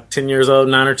 maybe about 10 years old,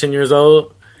 9 or 10 years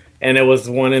old, and it was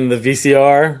one in the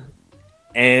VCR,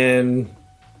 and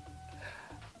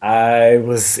I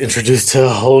was introduced to a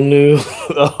whole new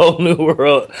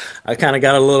world. I kind of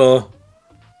got a little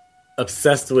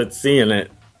obsessed with seeing it,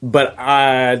 but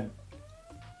I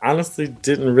honestly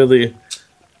didn't really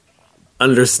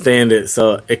understand it,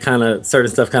 so it kind of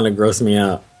certain stuff kind of grossed me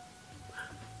out.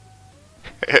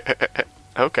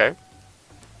 Okay.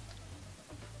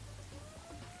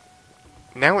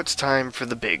 Now it's time for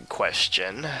the big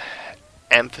question.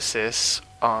 Emphasis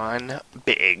on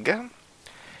big.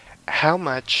 How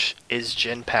much is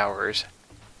Jen Powers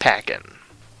packing?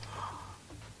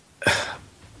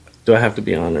 Do I have to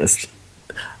be honest?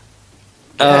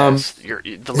 Yes,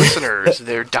 the listeners,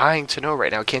 they're dying to know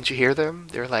right now. Can't you hear them?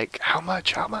 They're like, how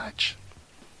much? How much?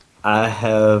 I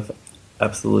have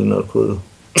absolutely no clue.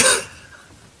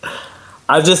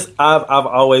 I've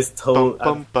always told.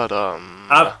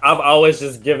 I've always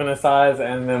just given a size,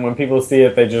 and then when people see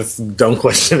it, they just don't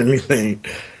question anything.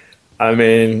 I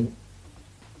mean,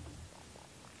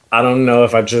 I don't know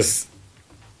if I just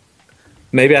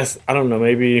maybe I don't know,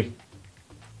 maybe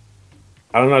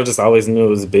I don't know. I just always knew it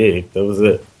was big. That was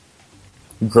it.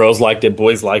 Girls liked it,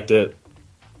 boys liked it.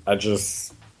 But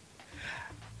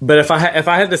if I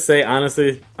had to say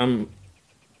honestly, I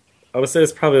would say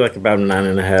it's probably like about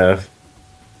 9.5.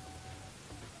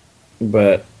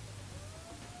 But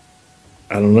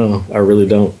I don't know. I really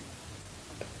don't.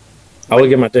 I would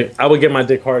get my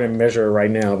dick hard and measure it right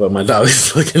now, but my dog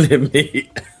is looking at me.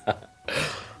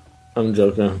 I'm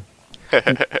joking.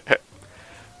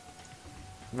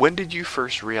 When did you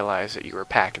first realize that you were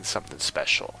packing something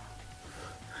special?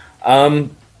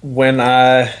 When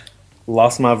I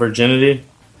lost my virginity,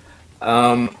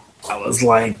 I was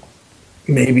like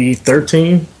maybe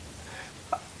 13,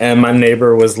 and my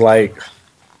neighbor was like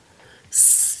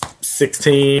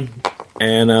 16,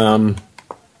 and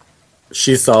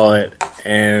she saw it,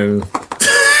 and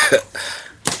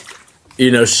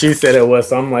you know, she said it was.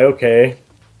 So I'm like, okay.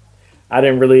 I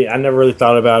never really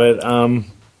thought about it.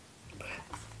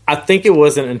 I think it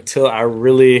wasn't until I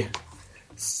really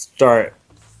start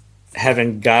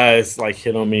having guys like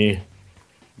hit on me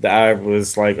that I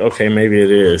was like, okay, maybe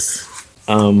it is.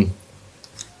 But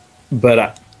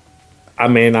I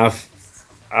mean, I've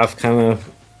kind of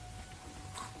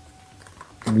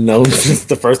known since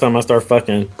the first time I started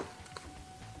fucking.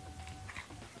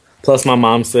 Plus, my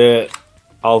mom said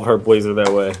all of her boys are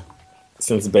that way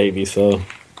since baby, so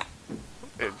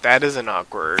That isn't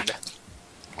awkward.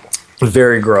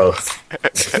 very gross.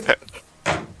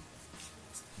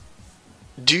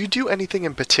 Do you do anything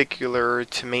in particular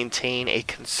to maintain a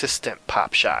consistent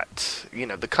pop shot? You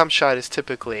know, the cum shot is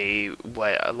typically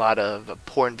what a lot of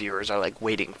porn viewers are like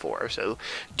waiting for. So,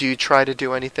 do you try to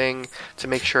do anything to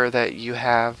make sure that you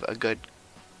have a good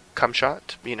cum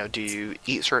shot? You know, do you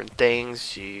eat certain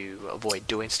things? Do you avoid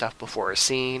doing stuff before a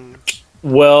scene?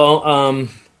 Well,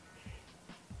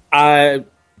 I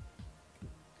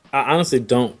honestly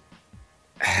don't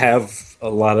have a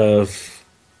lot of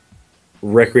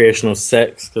recreational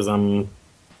sex because I'm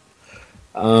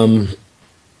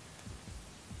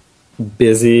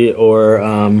busy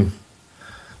or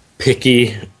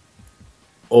picky,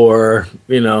 or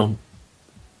you know,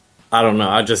 I don't know.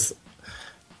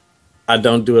 I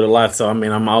don't do it a lot, so I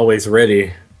mean, I'm always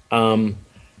ready.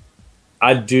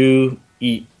 I do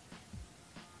eat,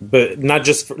 but not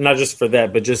just for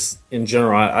that, but just in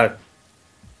general. I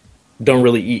don't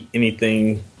really eat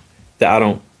anything that I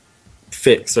don't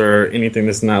fix or anything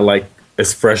that's not like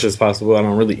as fresh as possible. I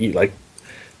don't really eat like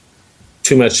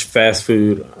too much fast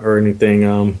food or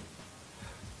anything.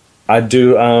 I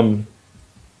do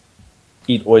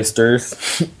eat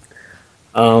oysters.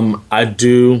 I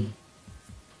do.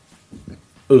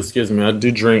 Oh, excuse me. I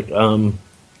do drink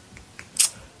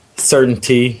certain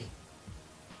tea.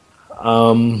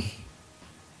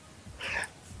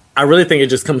 I really think it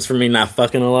just comes from me not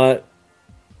fucking a lot,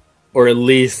 or at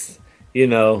least, you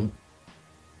know,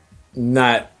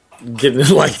 not getting it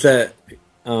like that.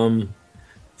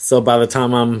 So by the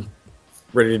time I'm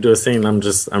ready to do a scene,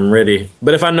 I'm ready.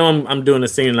 But if I know I'm doing a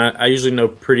scene, I usually know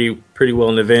pretty well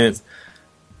in advance.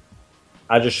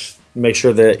 I just make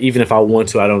sure that even if I want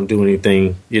to, I don't do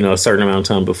anything, you know, a certain amount of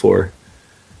time before.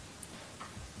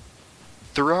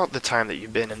 Throughout the time that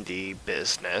you've been in the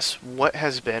business, what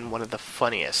has been one of the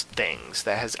funniest things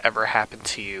that has ever happened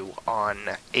to you on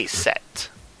a set?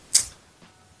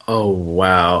 Oh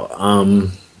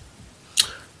wow.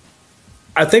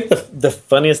 I think the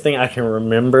funniest thing I can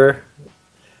remember,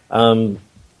 and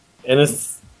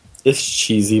it's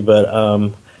cheesy, but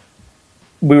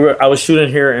I was shooting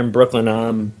here in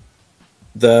Brooklyn.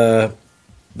 The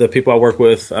people I work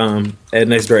with at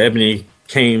Next Door Ebony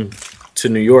came to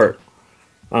New York,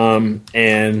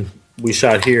 and we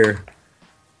shot here,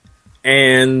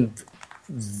 and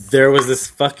there was this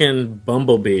fucking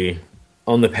bumblebee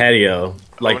on the patio.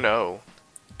 Like, oh no!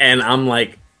 And I'm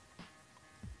like,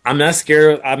 I'm not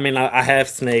scared of, I mean, I have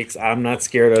snakes. I'm not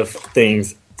scared of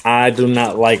things. I do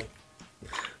not like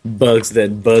bugs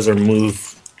that buzz or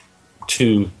move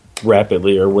too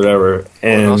rapidly or whatever.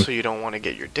 And also, you don't want to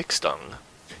get your dick stung.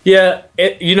 Yeah,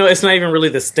 it's not even really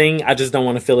the sting. I just don't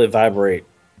want to feel it vibrate.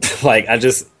 Like,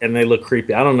 and they look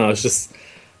creepy. I don't know. It's just,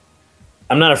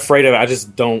 I'm not afraid of it. I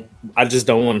just don't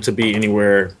want it to be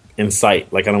anywhere in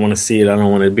sight. Like, I don't want to see it. I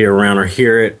don't want to be around or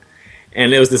hear it.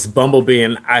 And it was this bumblebee,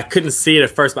 and I couldn't see it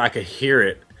at first, but I could hear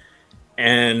it.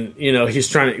 And, you know,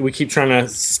 we keep trying to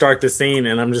start the scene,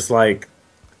 and I'm just like,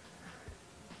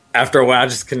 after a while, I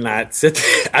just could not sit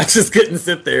there. I just couldn't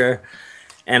sit there.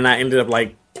 And I ended up,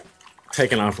 like,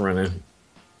 taking off running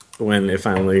when it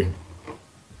finally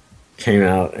came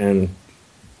out, and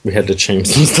we had to change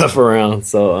some stuff around.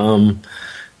 So,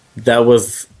 that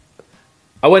was,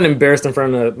 I wasn't embarrassed in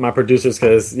front of my producers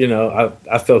because, you know,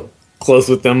 I felt close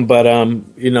with them, but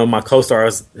you know, my co-star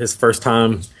was his first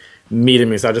time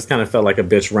meeting me, so I just kind of felt like a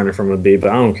bitch running from a bee,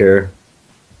 but I don't care.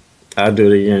 I'll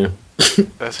do it again.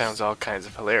 That sounds all kinds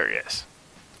of hilarious.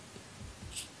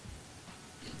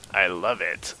 I love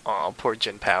it. Aw, poor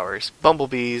Jen Powers.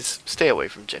 Bumblebees, stay away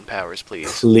from Jen Powers,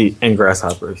 please. And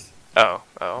grasshoppers. Oh.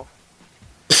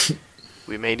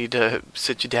 We may need to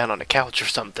sit you down on a couch or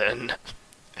something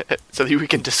so that we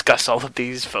can discuss all of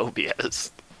these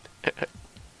phobias.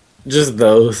 Just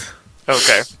those.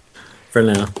 Okay. For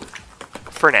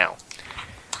now.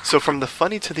 So from the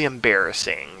funny to the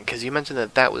embarrassing, because you mentioned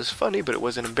that was funny, but it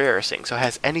wasn't embarrassing. So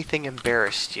has anything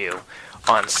embarrassed you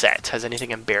on set? Has anything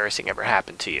embarrassing ever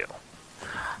happened to you?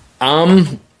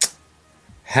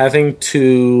 Having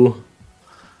to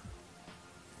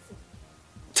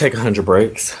take 100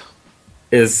 breaks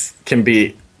can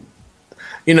be,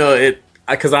 you know,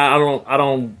 because I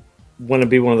don't want to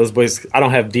be one of those boys. I don't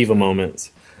have diva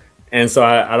moments. And so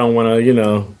I don't want to, you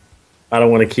know, I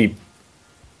don't want to keep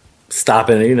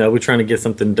stopping. You know, we're trying to get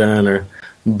something done,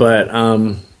 but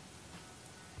I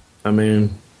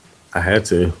mean, I had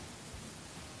to.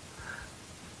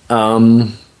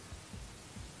 I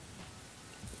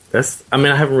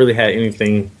haven't really had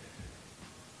anything.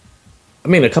 I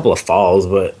mean, a couple of falls,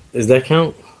 but does that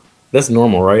count? That's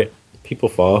normal, right? People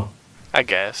fall. I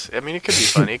guess. I mean, it could be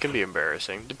funny. It can be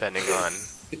embarrassing, depending on.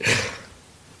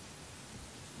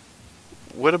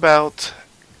 What about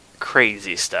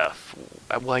crazy stuff?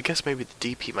 Well, I guess maybe the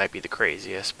DP might be the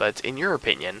craziest, but in your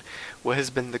opinion, what has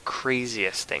been the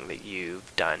craziest thing that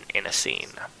you've done in a scene?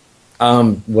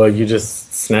 Well, you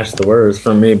just snatched the words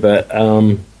from me, but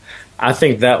I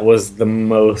think that was the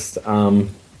most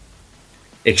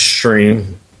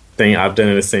extreme thing I've done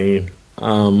in a scene.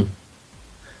 Like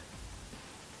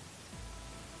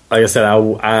I said,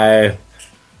 I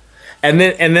and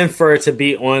then for it to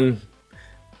be on.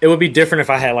 It would be different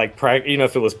if I had like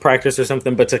if it was practice or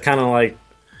something, but to kind of like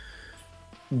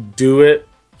do it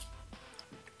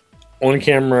on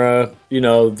camera, you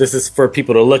know, this is for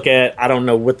people to look at. I don't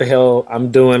know what the hell I'm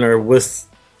doing or what's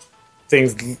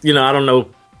things, you know, I don't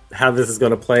know how this is going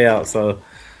to play out. So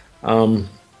I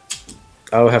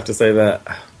would have to say that.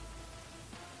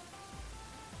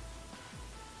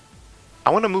 I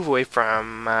want to move away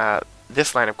from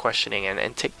this line of questioning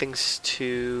and take things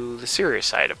to the serious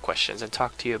side of questions and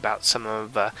talk to you about some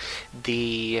of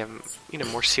the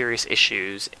more serious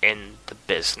issues in the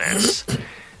business.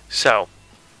 So,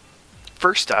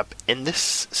 first up, in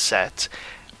this set,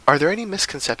 are there any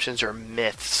misconceptions or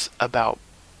myths about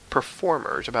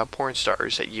performers, about porn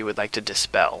stars that you would like to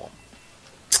dispel?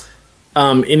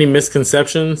 Any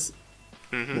misconceptions?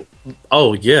 Mm-hmm.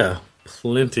 Oh, yeah.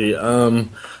 plenty.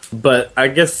 But I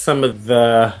guess some of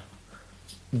the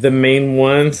main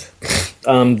ones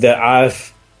that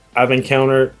I've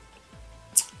encountered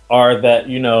are that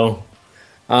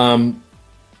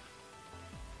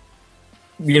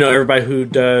everybody who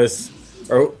does,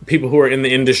 or people who are in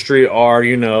the industry are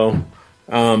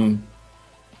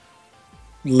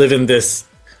living this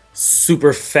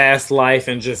super fast life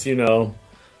and just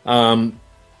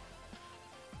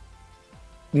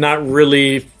not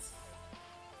really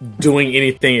doing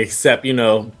anything except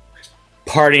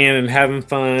partying and having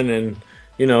fun and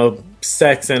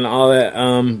sex and all that.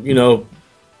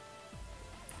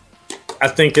 I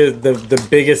think the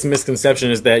biggest misconception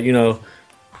is that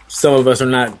some of us are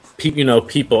not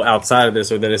people outside of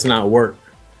this, or that it's not work.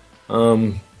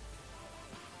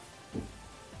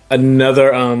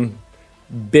 Another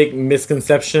big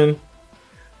misconception,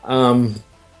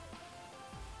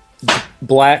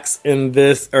 blacks in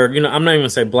this, or I'm not even gonna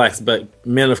say blacks, but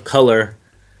men of color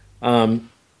in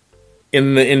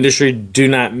the industry do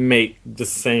not make the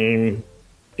same,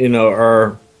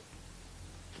 or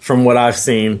from what I've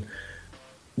seen,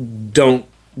 don't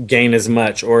gain as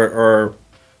much, or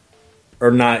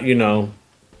not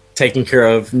taken care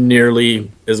of nearly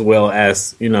as well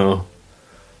as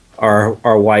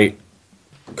our white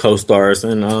co-stars.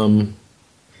 And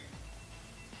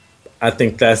I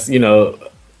think that's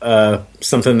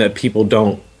something that people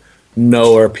don't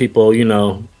know, or people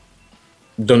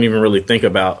don't even really think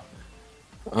about.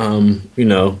 I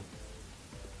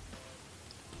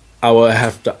would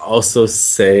have to also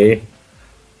say,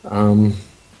 I'm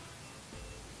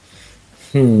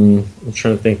trying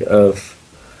to think of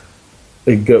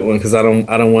a good one, because I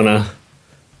don't want to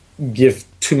give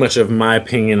too much of my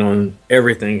opinion on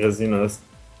everything, because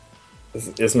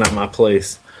it's not my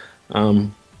place.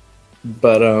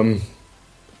 But I'm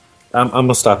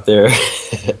gonna stop there.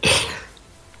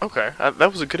 Okay,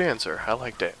 that was a good answer. I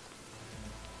liked it.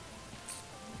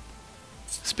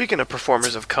 Speaking of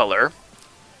performers of color,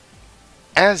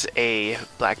 as a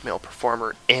black male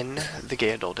performer in the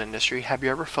gay adult industry, have you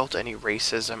ever felt any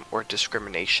racism or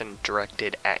discrimination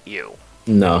directed at you?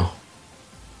 No.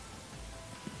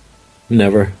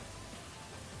 Never.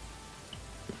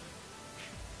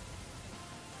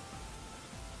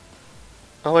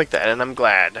 I like that, and I'm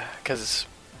glad, because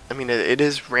it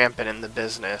is rampant in the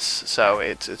business, so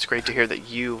it's great to hear that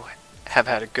you have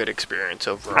had a good experience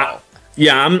overall.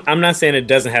 I'm not saying it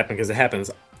doesn't happen, because it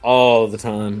happens all the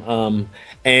time.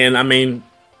 And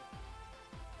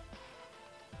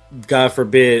God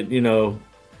forbid,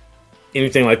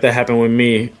 anything like that happen with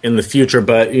me in the future.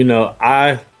 But,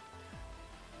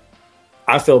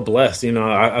 I feel blessed.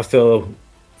 I feel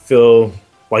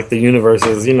like the universe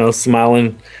is,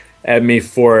 smiling at me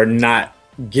for not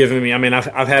giving me.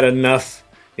 I've had enough.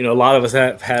 A lot of us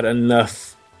have had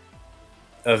enough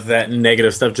of that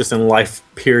negative stuff just in life,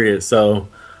 period. So,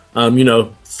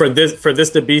 for this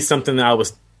to be something that I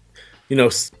was,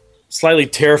 slightly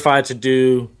terrified to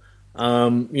do,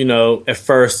 at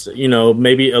first,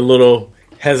 maybe a little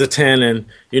hesitant, and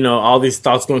all these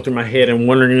thoughts going through my head and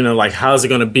wondering, how's it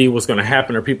going to be, what's going to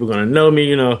happen, are people going to know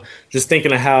me, just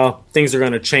thinking of how things are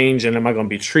going to change, and am I going to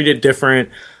be treated different,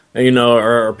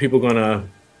 or are people going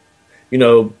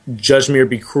to judge me or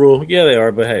be cruel? Yeah, they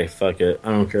are, but hey, fuck it, I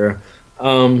don't care.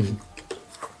 I'm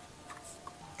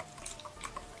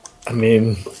trying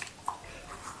to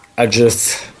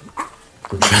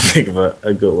think of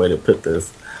a good way to put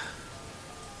this.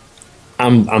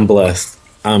 I'm blessed.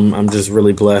 I'm just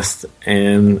really blessed,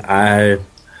 and I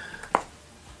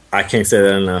can't say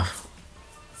that enough.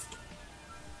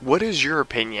 What is your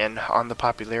opinion on the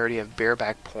popularity of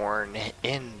bareback porn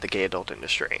in the gay adult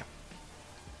industry?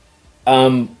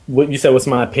 What you said, what's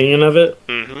my opinion of it?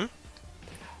 Mm-hmm.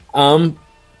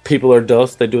 People are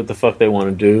adults. They do what the fuck they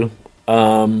want to do.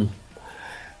 Who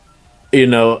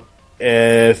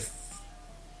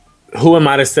am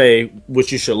I to say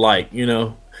what you should like?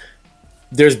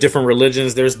 There's different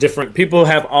religions. There's different people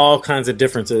have all kinds of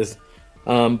differences.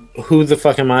 Who the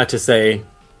fuck am I to say,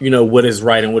 what is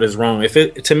right and what is wrong? If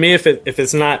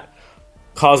it's not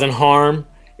causing harm,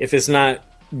 if it's not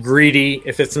greedy,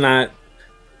 if it's not,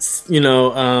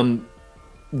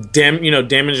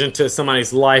 damaging to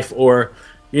somebody's life, or,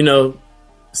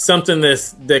 something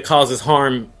that causes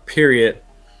harm, period.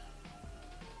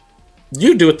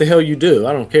 You do what the hell you do.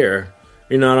 I don't care.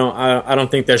 I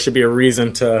don't think there should be a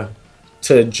reason to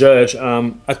judge.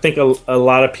 I think a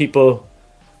lot of people,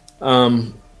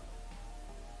 you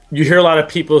hear a lot of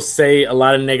people say a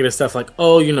lot of negative stuff, like,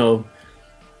 oh,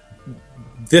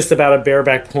 this about a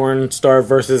bareback porn star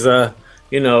versus a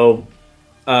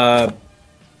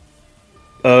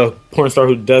a porn star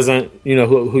who doesn't,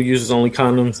 who uses only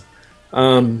condoms,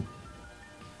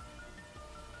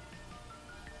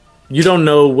 you don't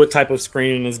know what type of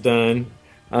screening is done.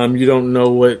 You don't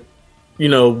know what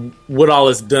all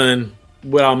is done,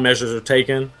 what all measures are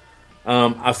taken.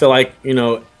 I feel like,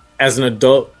 as an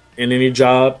adult in any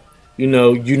job, you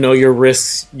know your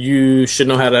risks. You should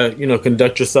know how to,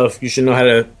 conduct yourself. You should know how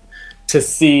to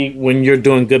see when you're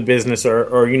doing good business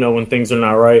or when things are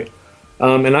not right.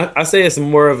 And I say it's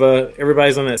more of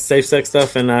everybody's on that safe sex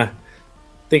stuff, and I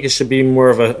think it should be more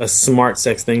of a smart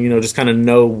sex thing. Just kind of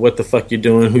know what the fuck you're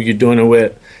doing, who you're doing it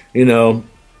with.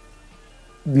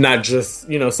 Not just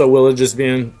so Willa just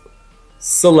being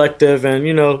selective and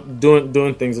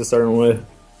doing things a certain way.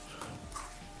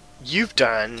 You've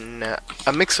done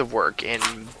a mix of work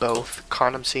in both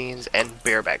condom scenes and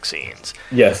bareback scenes.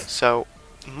 Yes. So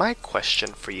my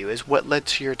question for you is, what led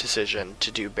to your decision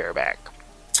to do bareback?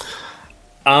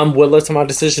 What led to my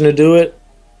decision to do it?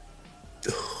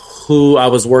 Who I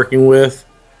was working with,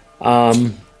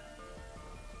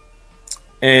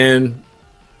 and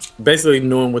basically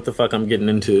knowing what the fuck I'm getting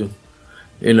into.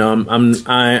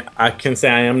 I can say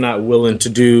I am not willing to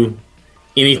do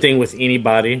anything with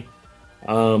anybody,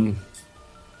 but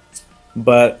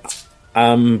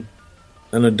I'm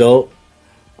an adult.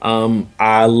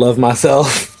 I love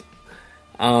myself,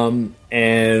 and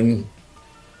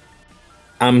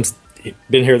I'm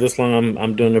been here this long.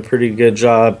 I'm doing a pretty good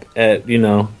job at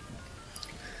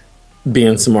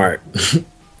being smart.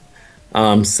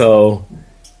 So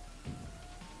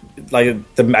like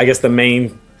I guess the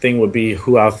main thing would be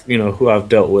who I've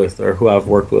dealt with or who I've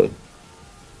worked with.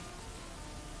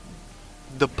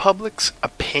 The public's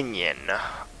opinion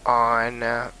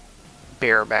on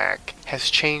bareback has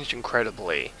changed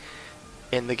incredibly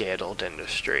in the gay adult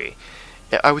industry.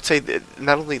 I would say that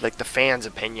not only like the fans'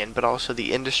 opinion, but also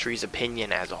the industry's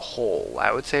opinion as a whole.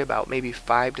 I would say about maybe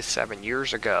 5 to 7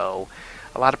 years ago,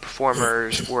 a lot of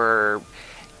performers were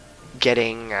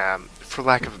getting, for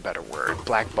lack of a better word,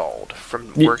 blackballed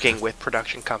from working with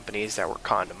production companies that were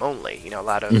condom only. A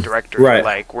lot of directors were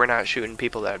like, we're not shooting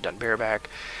people that have done bareback.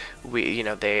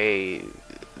 They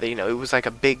it was like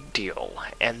a big deal.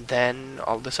 And then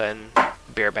all of a sudden,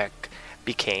 bareback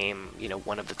became,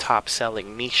 one of the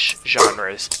top-selling niche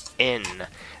genres in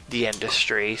the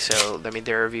industry. So,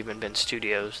 there have even been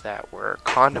studios that were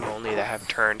condom only that have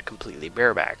turned completely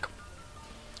bareback.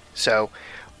 So,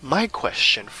 my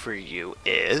question for you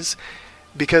is,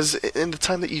 because in the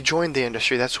time that you joined the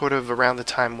industry, that's sort of around the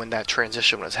time when that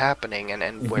transition was happening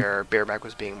and where bareback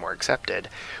was being more accepted.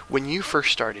 When you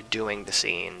first started doing the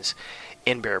scenes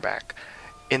in bareback,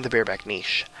 in the bareback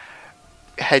niche,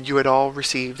 had you at all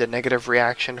received a negative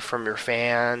reaction from your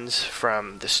fans,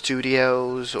 from the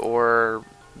studios, or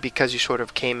because you sort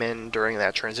of came in during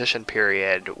that transition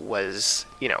period, was,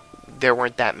 there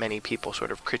weren't that many people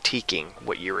sort of critiquing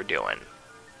what you were doing?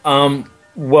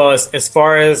 Well, as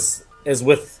far as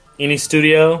with any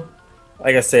studio,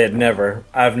 like I said, never.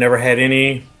 I've never had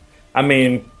any. I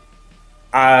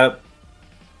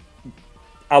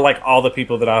like all the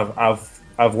people that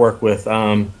I've worked with.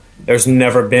 There's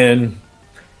never been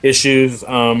issues,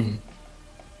 outside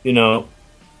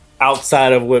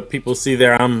of what people see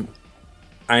there. I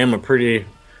am a pretty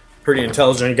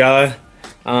intelligent guy.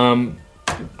 I'm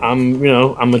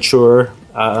mature.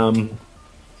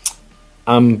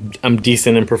 I'm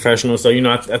decent and professional. So,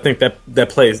 I think that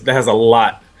has a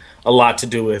lot to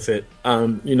do with it.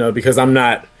 Because I'm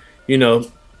not, because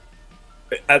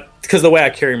the way I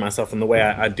carry myself and the way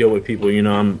I deal with people,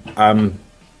 I'm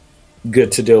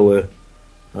good to deal with.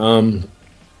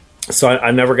 So I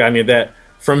never got any of that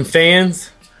from fans.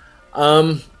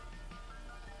 I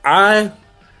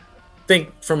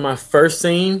think from my first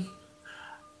scene,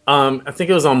 I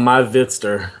think it was on My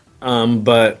Vidster,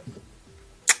 but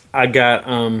I got,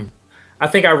 I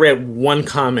think I read one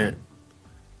comment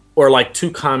or like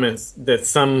 2 comments that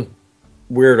some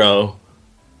weirdo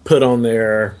put on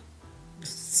there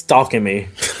stalking me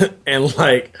and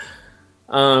like,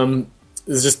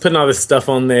 was just putting all this stuff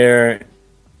on there.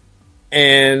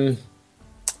 And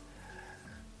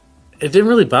it didn't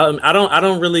really bother me. I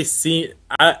don't really see.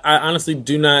 I honestly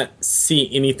do not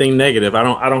see anything negative. I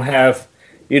don't have,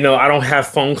 I don't have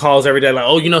phone calls every day like,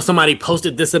 oh, somebody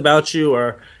posted this about you,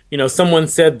 or someone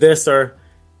said this, or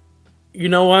you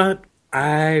know what?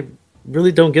 I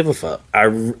really don't give a fuck. I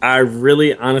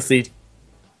really honestly,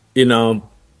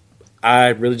 I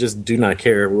really just do not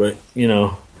care what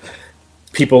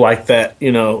people like that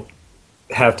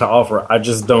have to offer. I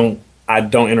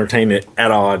don't entertain it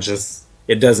at all.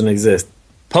 It doesn't exist.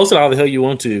 Post it all the hell you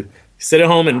want to. Sit at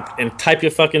home and type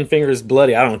your fucking fingers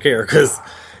bloody. I don't care, because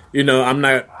I'm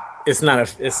not it's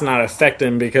not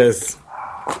affecting because,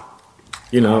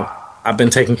 you know, I've been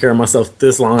taking care of myself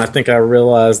this long. I think I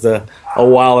realized a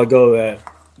while ago that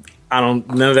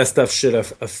none of that stuff should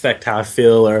affect how I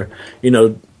feel or, you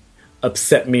know,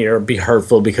 upset me or be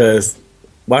hurtful, because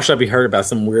why should I be hurt about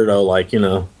some weirdo, like, you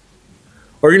know,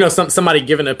 or, you know, somebody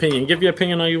give an opinion. Give your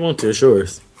opinion all you want to, it's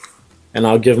yours. And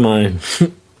I'll give mine.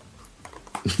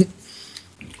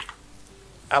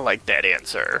 I like that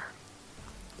answer.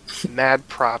 Mad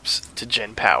props to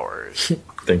Jen Powers.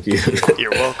 Thank you.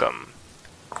 You're welcome.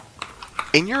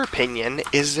 In your opinion,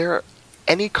 is there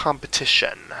any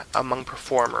competition among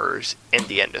performers in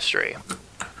the industry?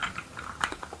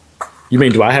 You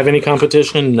mean, do I have any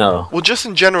competition? No. Well, just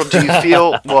in general, do you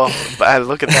feel... Well,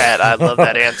 look at that. I love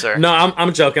that answer. No,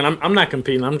 I'm joking. I'm not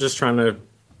competing. I'm just trying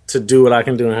to do what I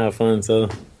can do and have fun. So,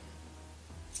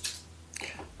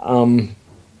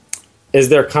 is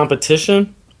there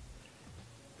competition?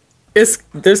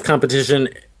 There's competition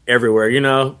everywhere, you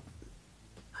know.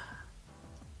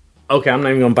 Okay, I'm not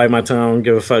even gonna bite my tongue. I don't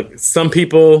give a fuck. Some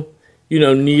people, you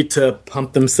know, need to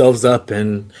pump themselves up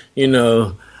and, you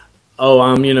know, oh,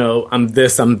 I'm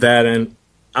this, I'm that, and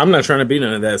I'm not trying to be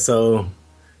none of that. So,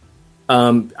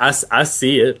 I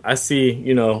see it. I see,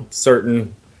 you know,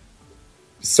 certain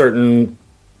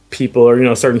people, or, you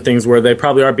know, certain things where they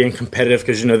probably are being competitive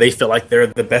because, you know, they feel like they're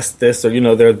the best this, or, you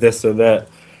know, they're this or that.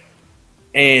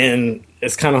 And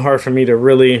it's kind of hard for me to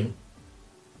really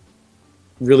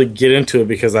get into it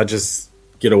because I just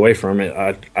get away from it.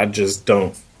 I just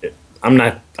don't. I'm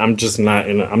not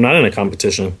in a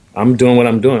competition. I'm doing what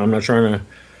I'm doing. I'm not trying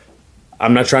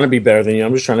to be better than you.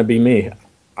 I'm just trying to be me.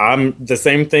 I'm the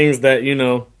same things that, you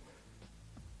know,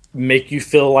 make you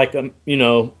feel like you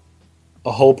know,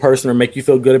 a whole person or make you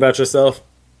feel good about yourself.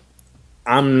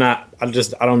 I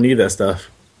don't need that stuff.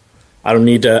 I don't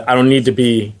need to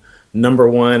be number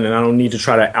one, and I don't need to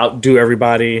try to outdo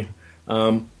everybody.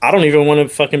 I don't even want to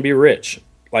fucking be rich.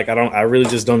 Like, I really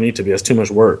just don't need to be. It's too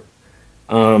much work.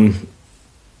 I don't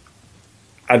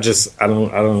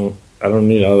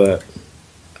need all that.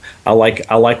 I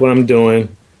like what I'm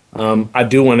doing. I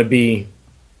do want to be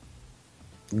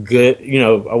good. You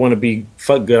know, I want to be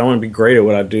good. I want to be great at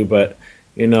what I do, but,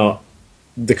 you know,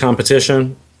 the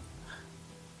competition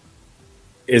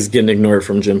is getting ignored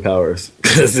from Jen Powers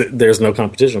because there's no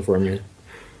competition for me.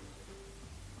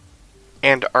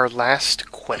 And our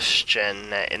last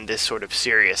question in this sort of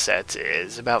serious set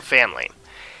is about family.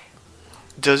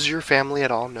 Does your family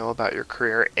at all know about your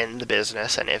career in the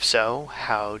business? And if so,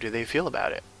 how do they feel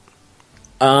about it?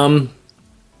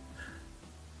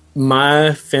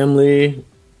 My family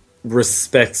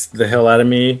respects the hell out of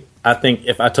me. I think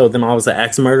if I told them I was an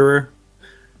axe murderer,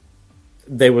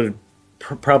 they would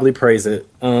probably praise it.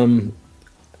 Yeah,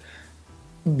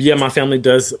 my family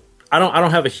does. I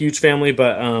don't have a huge family,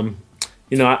 but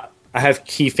you know, I have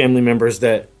key family members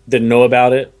that know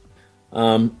about it.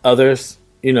 Others,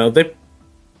 you know, they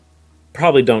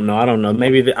probably don't know. I don't know.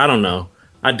 Maybe I don't know.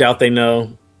 I doubt they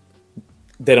know.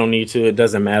 They don't need to. It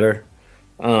doesn't matter.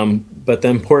 But the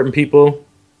important people,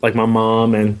 like my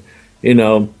mom and, you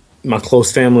know, my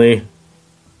close family,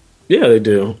 yeah, they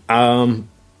do.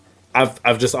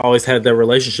 I've just always had that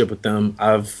relationship with them.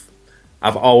 I've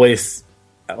always,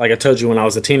 like I told you, when I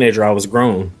was a teenager, I was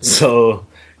grown. So,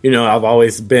 you know, I've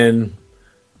always been,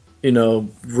 you know,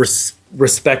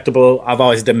 respectable. I've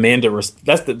always demanded respect.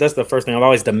 That's the first thing. I've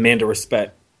always demanded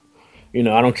respect. You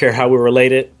know, I don't care how we're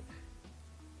related.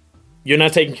 You're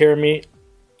not taking care of me.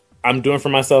 I'm doing for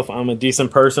myself. I'm a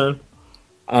decent person.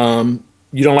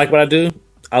 You don't like what I do?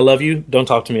 I love you. Don't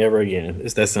talk to me ever again.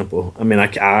 It's that simple. I mean,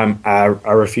 I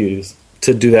refuse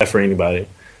to do that for anybody.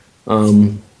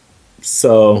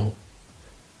 So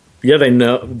yeah, they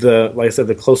know. Like I said,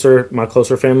 my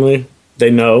closer family, they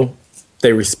know,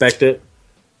 they respect it,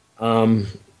 and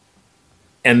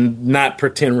not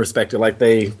pretend respect it, like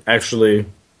they actually,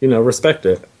 you know, respect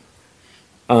it,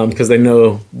 because they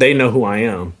know who I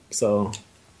am. So,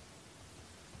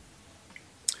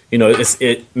 you know,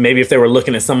 maybe if they were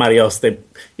looking at somebody else, you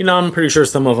know, I'm pretty sure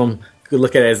some of them could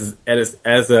look at it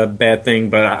as a bad thing.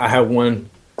 But I have one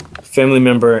family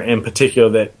member in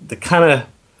particular that kind of,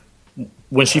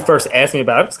 when she first asked me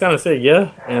about it, I just kind of said,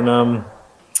 yeah. And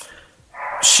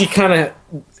she kind of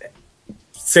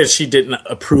said she didn't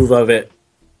approve of it.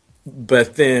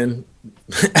 But then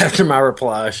after my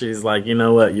reply, she's like, you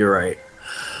know what? You're right.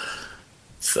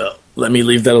 So let me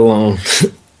leave that alone.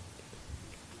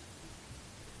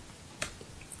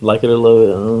 Like it or love it,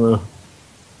 I don't know.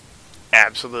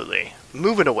 Absolutely.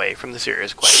 Moving away from the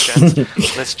serious questions,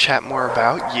 let's chat more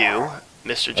about you,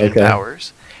 Mr. Jen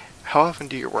Powers. How often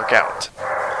do you work out?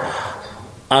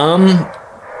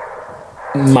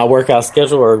 My workout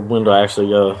schedule, or when do I actually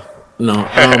go? No,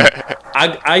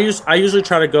 I usually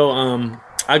try to go.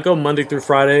 I go Monday through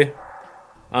Friday.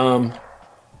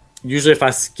 Usually, if I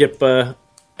skip a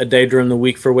day during the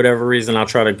week for whatever reason, I'll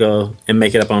try to go and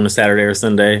make it up on a Saturday or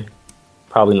Sunday.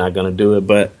 Probably not gonna do it,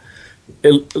 but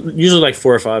usually like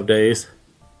 4 or 5 days.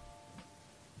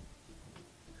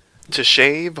 To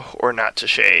shave or not to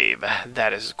shave?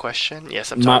 That is the question.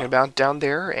 Yes, I'm talking about down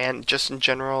there and just in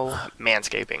general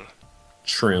manscaping.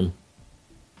 Trim.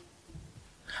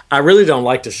 I really don't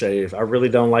like to shave. I really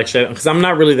don't like shaving because I'm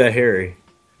not really that hairy.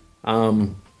 But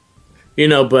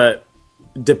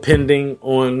depending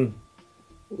on,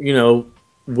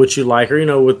 what you like,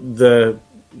 or, with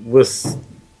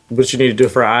what you need to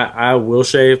do I will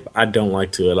shave. I don't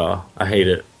like to at all. I hate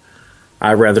it.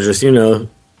 I'd rather just,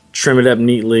 trim it up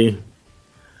neatly.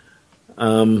 I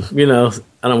don't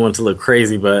want it to look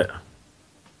crazy, but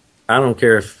I don't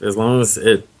care as long as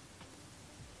it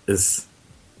is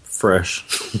fresh.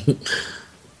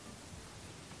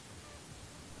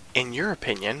 In your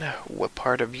opinion, what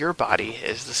part of your body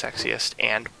is the sexiest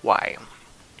and why?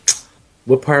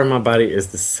 What part of my body is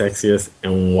the sexiest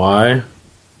and why?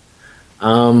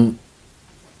 I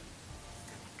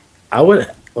would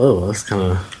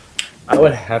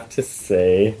have to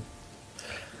say,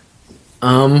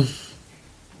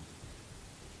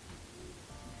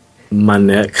 my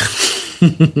neck.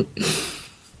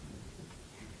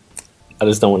 I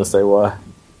just don't want to say why.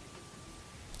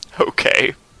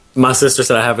 Okay. My sister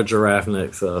said I have a giraffe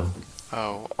neck, so.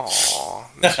 Oh, aw,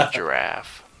 Mr.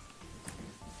 Giraffe.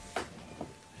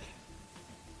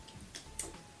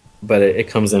 But it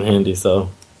comes in handy, so.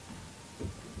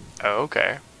 Oh,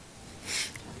 okay.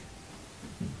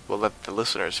 We'll let the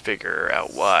listeners figure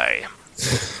out why.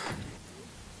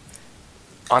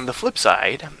 On the flip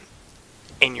side,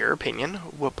 in your opinion,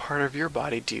 what part of your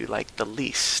body do you like the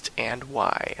least and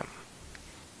why?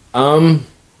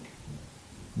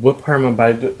 What part of my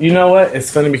body you know what?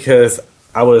 It's funny because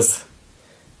I was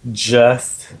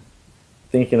just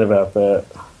thinking about that.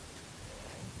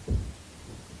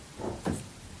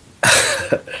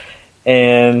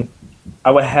 And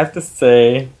I would have to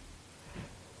say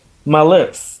my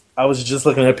lips. I was just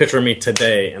looking at a picture of me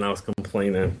today and I was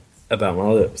complaining about my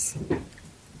lips.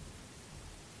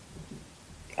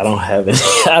 I don't have any.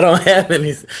 I don't have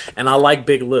any. And I like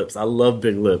big lips. I love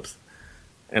big lips.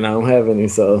 And I don't have any,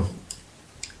 so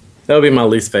that would be my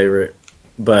least favorite.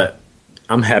 But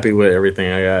I'm happy with everything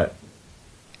I got.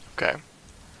 Okay.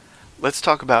 Let's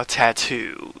talk about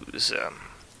tattoos.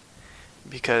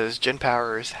 Because Jen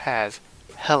Powers has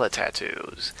hella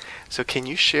tattoos. So can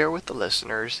you share with the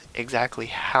listeners exactly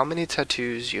how many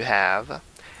tattoos you have?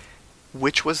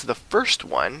 Which was the first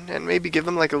one? And maybe give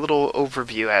them like a little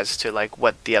overview as to like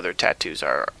what the other tattoos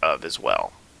are of as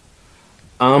well.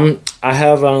 I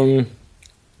have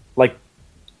like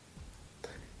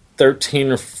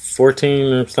 13 or 14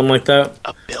 or something like that.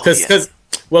 A billion.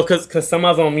 Because some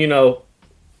of them,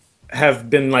 have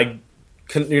been like,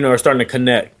 are starting to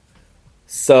connect.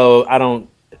 So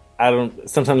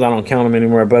sometimes I don't count them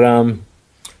anymore. But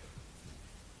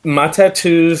my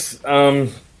tattoos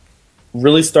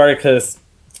really started because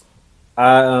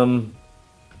I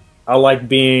like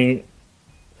being.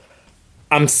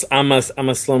 I'm a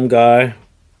slim guy,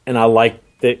 and I like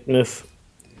thickness,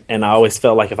 and I always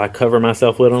felt like if I cover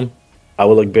myself with them, I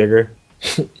would look bigger.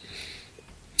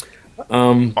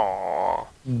 Aww.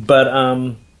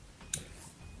 But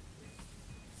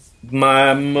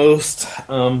my most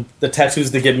the tattoos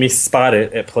that get me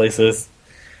spotted at places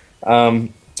are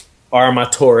my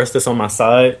Taurus that's on my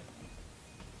side.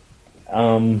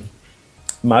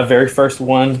 My very first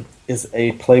one is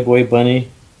a Playboy bunny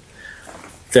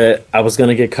that I was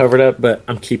gonna get covered up, but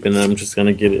I'm keeping it. I'm just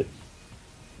gonna get it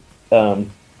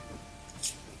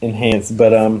enhanced.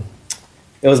 But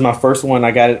it was my first one.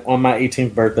 I got it on my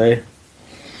 18th birthday.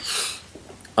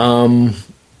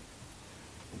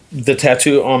 The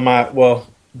tattoo on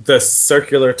the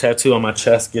circular tattoo on my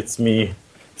chest gets me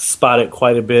spotted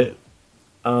quite a bit.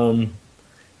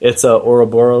 It's a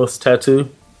Ouroboros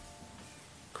tattoo,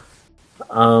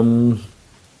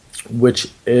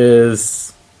 which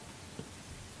is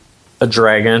a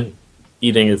dragon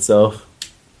eating itself.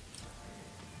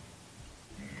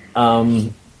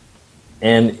 And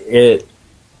it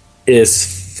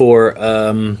is for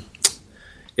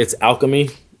it's alchemy.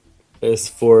 It's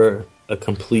for a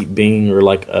complete being, or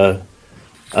like a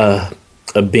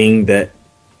being that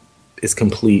is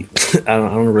complete. I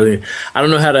don't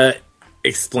know how to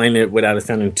explain it without it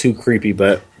sounding too creepy,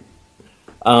 but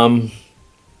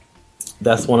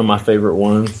that's one of my favorite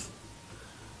ones.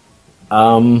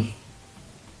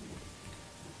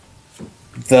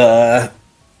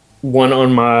 one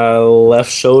on my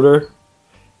left shoulder,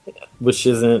 which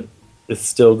isn't, it's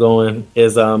still going,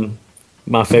 is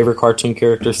my favorite cartoon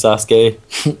character, Sasuke.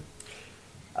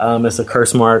 It's a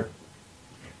curse mark.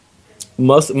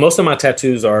 Most of my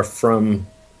tattoos are from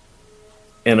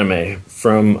anime,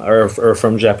 from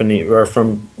Japanese, or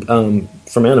from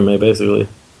anime basically,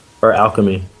 or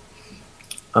alchemy.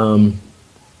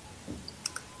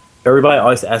 Everybody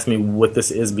always asks me what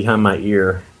this is behind my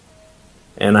ear,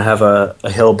 and I have a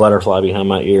hell butterfly behind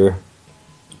my ear.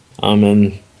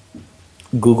 And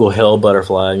Google hell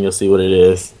butterfly, and you'll see what it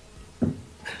is.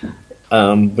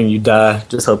 When you die,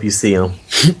 just hope you see them.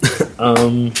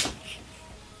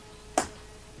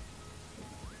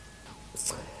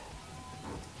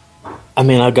 I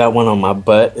mean, I got one on my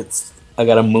butt. I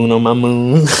got a moon on my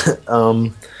moon.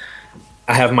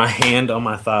 I have my hand on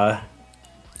my thigh.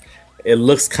 It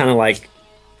looks kind of like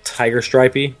tiger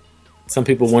stripey. Some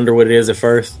people wonder what it is at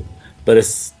first, but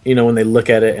it's, when they look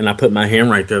at it and I put my hand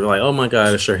right there, they're like, "Oh my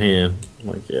God, it's your hand." I'm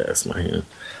like, "Yeah, it's my hand."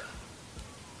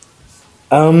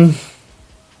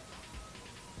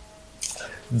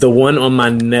 The one on my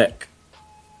neck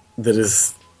that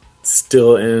is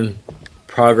still in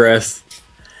progress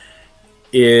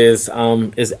is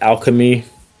alchemy.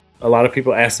 A lot of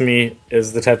people ask me,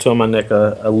 is the tattoo on my neck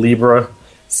a Libra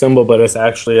symbol, but it's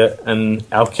actually an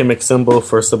alchemic symbol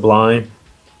for sublime.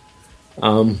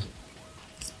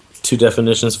 Two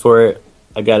definitions for it.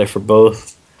 I got it for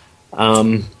both.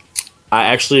 I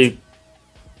actually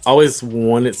always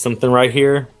wanted something right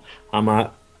here. Like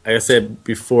I said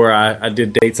before, I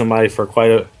did date somebody for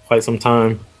quite some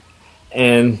time,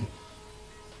 and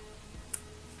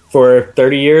for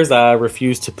 30 years I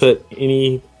refused to put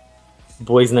any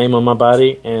boy's name on my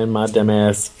body, and my dumb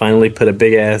ass finally put a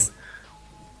big ass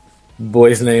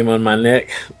boy's name on my neck.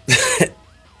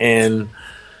 And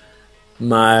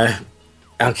my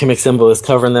alchemic symbol is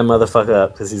covering that motherfucker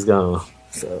up because he's gone.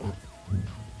 So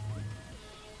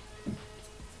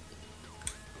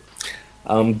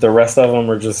the rest of them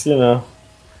are just, come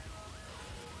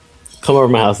over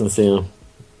to my house and see them.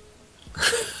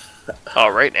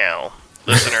 All right now,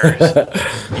 listeners,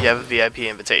 you have a VIP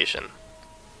invitation.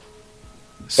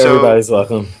 So, everybody's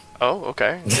welcome. Oh,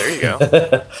 okay. There you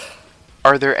go.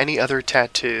 Are there any other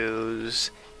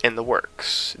tattoos in the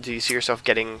works? Do you see yourself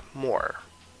getting more?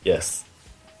 Yes.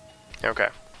 Okay.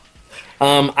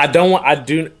 I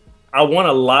want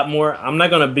a lot more. I'm not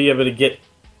gonna be able to get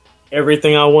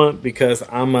everything I want because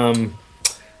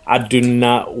I do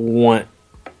not want,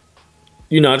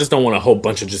 I just don't want a whole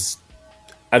bunch of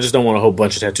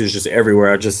tattoos just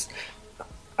everywhere.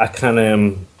 I kind of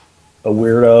am a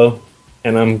weirdo,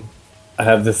 and I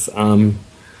have this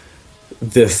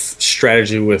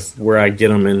strategy with where I get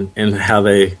them and how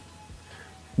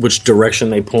which direction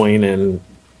they point and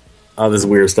all this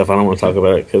weird stuff. I don't want to talk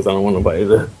about it because I don't want nobody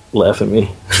to laugh at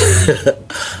me.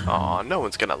 Aw, no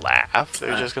one's gonna laugh.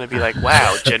 They're just gonna be like,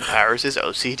 "Wow, Jed Powers is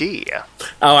OCD."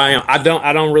 Oh, I am. I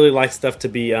don't really like stuff to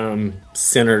be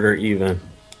centered or even.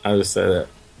 I'll just say that.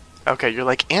 Okay, you're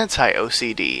like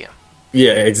anti-OCD.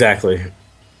 Yeah, exactly.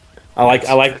 I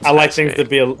like things to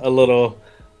be a little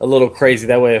crazy.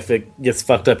 That way, if it gets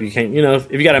fucked up, you can't.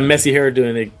 If you got a messy hairdo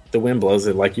and the wind blows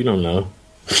it, like, you don't know.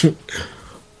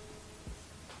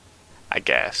 I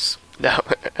guess. No.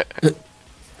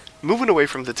 Moving away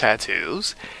from the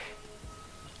tattoos,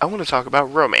 I want to talk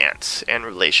about romance and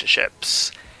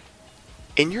relationships.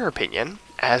 In your opinion,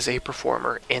 as a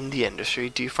performer in the industry,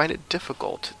 do you find it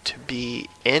difficult to be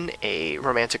in a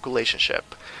romantic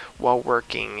relationship while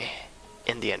working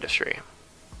in the industry?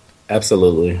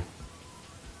 Absolutely.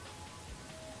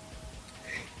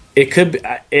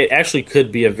 It actually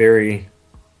could be a very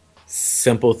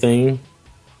simple thing.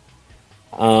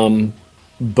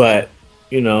 But,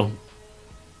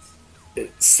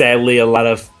 sadly, a lot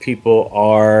of people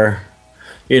are,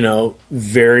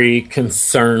 very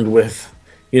concerned with,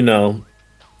 you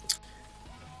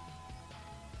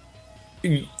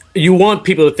want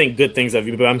people to think good things of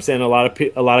you, but I'm saying a lot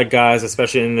of guys,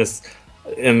 especially in this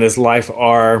life,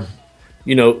 are,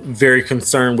 very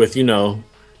concerned with,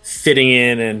 fitting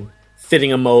in and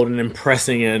fitting a mold and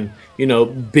impressing and,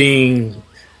 being,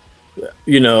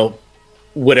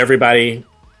 what everybody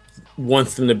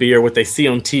wants them to be or what they see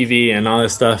on TV and all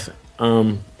this stuff.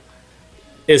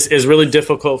 Is really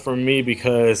difficult for me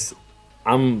because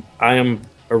I got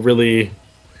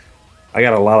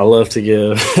a lot of love to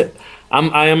give.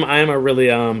 I am a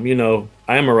really I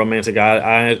am a romantic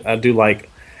guy. I do like,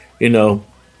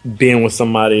 being with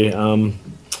somebody.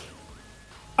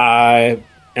 I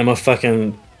am a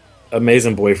fucking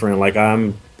amazing boyfriend. Like,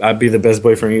 I'd be the best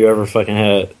boyfriend you ever fucking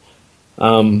had.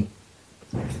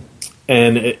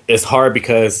 and it's hard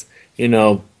because, you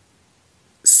know,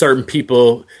 certain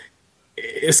people,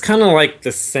 it's kind of like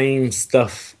the same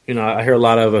stuff. You know, I hear a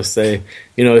lot of us say,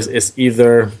 you know, it's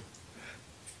either,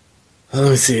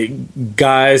 let me see,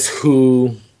 guys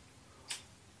who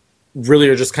really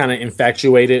are just kind of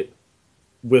infatuated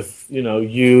with, you know,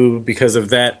 you because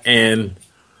of that, and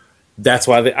that's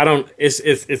why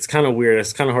it's kind of weird.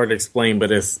 It's kind of hard to explain,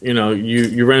 but it's, you know,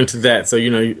 you run into that, so, you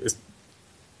know, it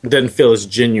doesn't feel as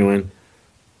genuine.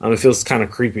 It feels kind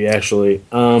of creepy, actually.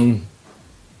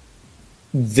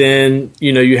 Then,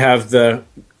 you know, you have the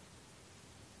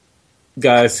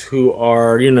guys who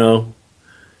are, you know,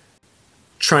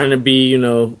 trying to be, you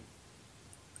know,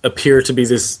 appear to be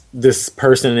this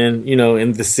person in, you know,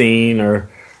 in the scene or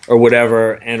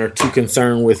whatever, and are too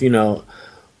concerned with, you know,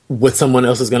 what someone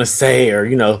else is going to say, or,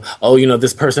 you know, oh, you know,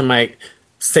 this person might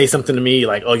say something to me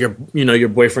like, oh, your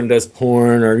boyfriend does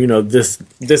porn, or, you know, this,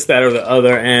 that, or the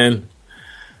other. And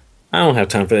I don't have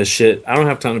time for that shit. I don't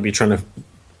have time to be trying to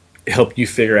help you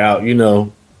figure out, you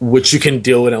know, what you can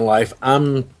deal with in life.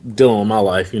 I'm dealing with my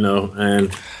life, you know,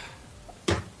 and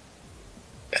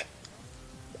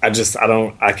I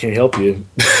can't help you.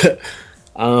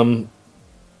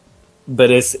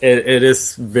 But it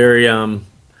is very, I'll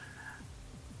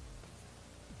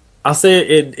say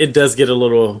it does get a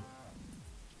little,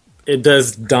 it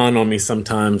does dawn on me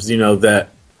sometimes, you know, that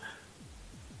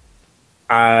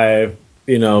I,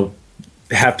 you know,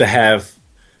 have to have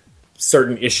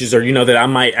certain issues, or, you know, that I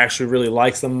might actually really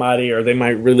like somebody, or they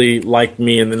might really like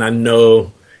me. And then I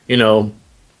know, you know,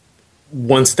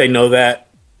 once they know that,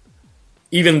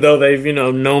 even though they've, you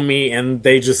know, know me, and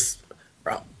they just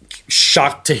are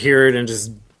shocked to hear it, and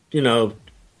just, you know,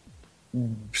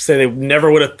 say they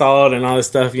never would have thought, and all this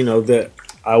stuff, you know, that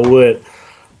I would,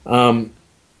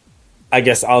 I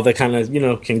guess all that kind of, you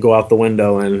know, can go out the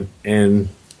window, and,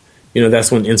 you know,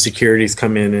 that's when insecurities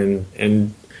come in,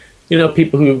 and, you know,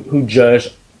 people who judge,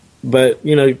 but,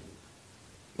 you know,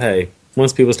 hey,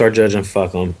 once people start judging,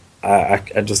 fuck them. I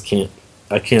just can't,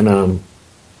 I can't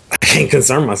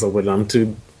concern myself with it. I'm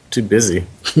too busy.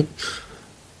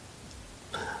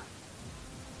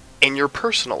 In your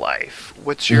personal life,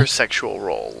 what's your sexual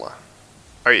role?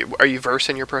 Are you versed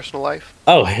in your personal life?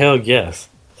 Oh, hell yes.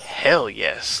 Hell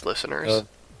yes, listeners.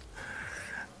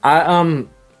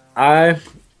 I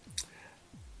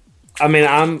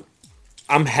mean,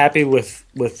 I'm happy with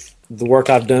the work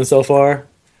I've done so far,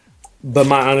 but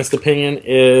my honest opinion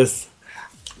is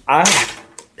I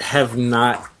have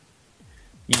not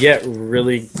yet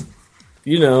really,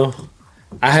 you know,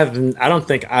 I don't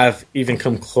think I've even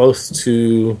come close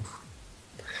to,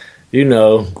 you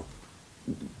know,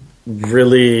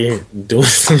 really doing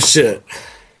some shit.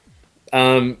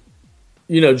 You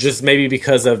know, just maybe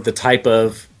because of the type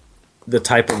of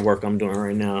work I'm doing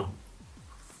right now.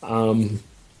 Does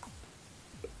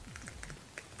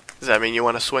that mean you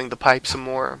want to swing the pipe some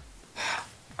more?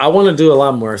 I want to do a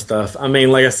lot more stuff. I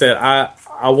mean, like I said,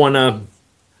 I want to,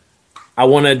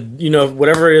 you know,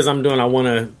 whatever it is I'm doing, I want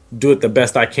to do it the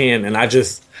best I can. And I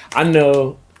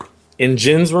know in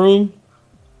Jen's room,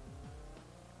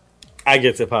 I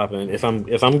get to pop in. If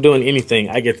I'm doing anything,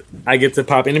 I get to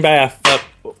pop. Anybody I fuck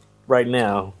right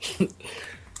now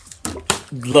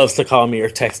loves to call me or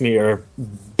text me or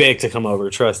beg to come over.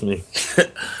 Trust me.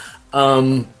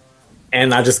 And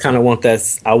I just kind of want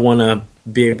that. I want to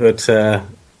be able to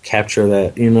capture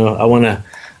that. You know, I want to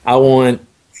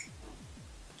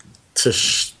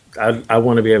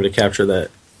be able to capture that.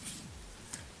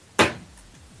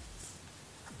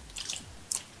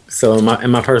 So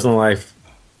in my personal life,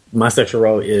 my sexual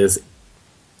role is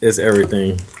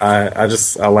everything. I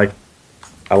like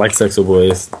sex with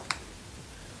boys.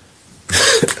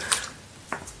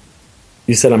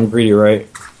 You said I'm greedy, right?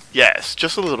 Yes,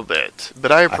 just a little bit,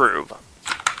 but I approve.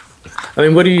 I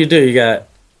mean, what do? You got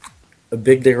a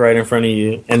big dick right in front of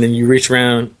you, and then you reach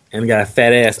around and got a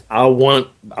fat ass. I want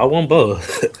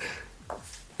both.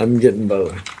 I'm getting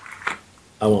both.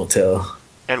 I won't tell.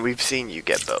 And we've seen you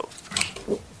get both.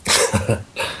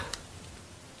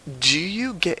 Do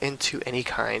you get into any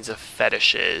kinds of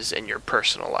fetishes in your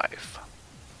personal life?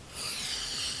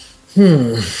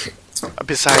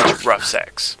 Besides rough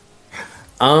sex.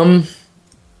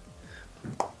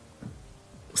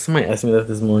 Somebody asked me that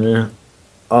this morning.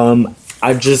 I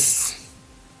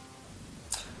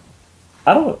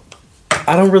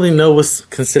don't really know what's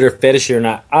considered fetishy or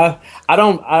not. I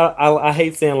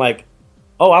hate saying like,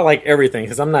 oh, I like everything,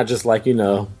 because I'm not just like, you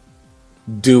know,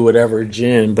 do whatever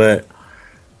Jen, but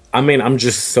I mean, I'm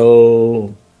just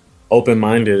so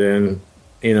open-minded, and,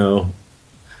 you know,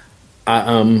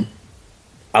 I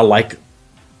like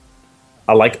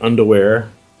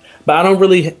underwear. but I don't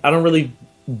really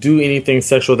do anything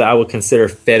sexual that I would consider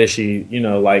fetishy. You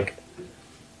know, like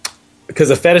because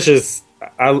a fetish is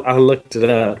I looked it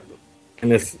up,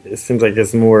 and it seems like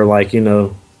it's more like, you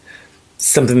know,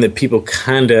 something that people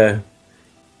kind of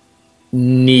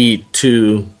need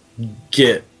to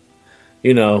get,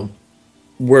 you know,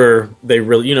 where they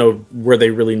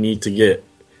really need to get,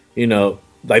 you know,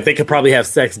 like they could probably have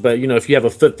sex, but you know, if you have a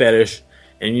foot fetish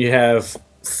and you have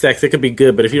sex, it could be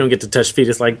good, but if you don't get to touch feet,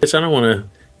 it's like, bitch, I don't want to,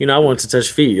 you know, I want to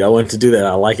touch feet. I want to do that.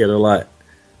 I like it a lot,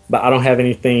 but I don't have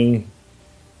anything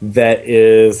that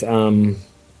is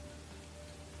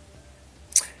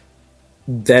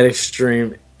that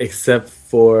extreme, except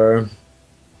for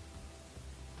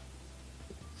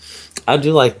I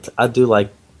do like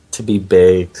to be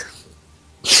begged.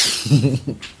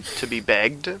 To be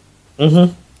begged?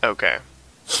 Mm-hmm. Okay.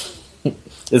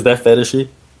 Is that fetishy?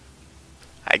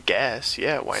 I guess.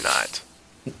 Yeah, why not?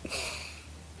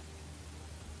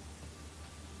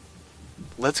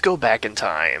 Let's go back in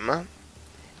time.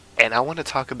 And I want to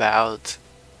talk about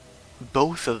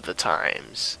both of the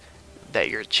times that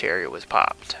your cherry was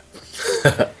popped.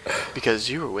 Because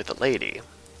you were with a lady.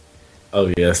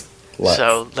 Oh, yes. Lots.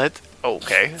 So,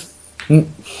 okay.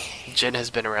 Jen has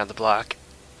been around the block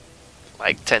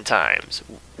like 10 times,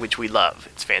 which we love.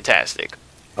 It's fantastic.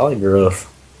 I like girls.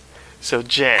 So,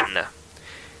 Jen,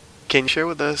 can you share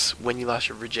with us when you lost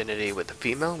your virginity with a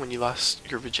female, when you lost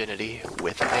your virginity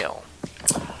with a male?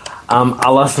 I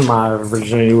lost my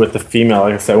virginity with a female,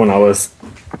 like I said, when I was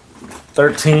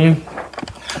 13.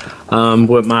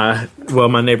 With my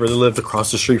neighbor that lived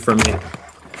across the street from me.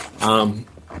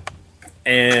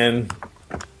 And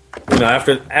you know,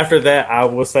 after that, I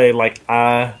would say like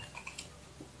I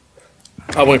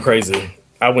went crazy.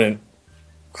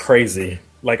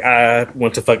 Like I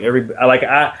went to fuck every, like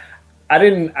I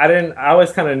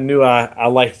always kind of knew I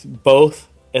liked both.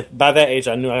 By that age,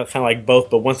 I knew I kind of liked both.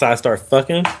 But once I started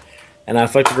fucking and I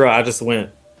fucked a girl, I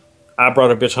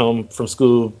brought a bitch home from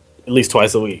school at least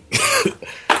twice a week.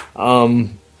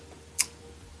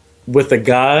 With a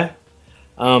guy,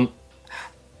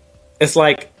 it's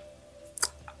like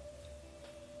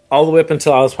all the way up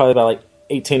until I was probably about like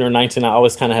 18 or 19, I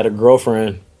always kind of had a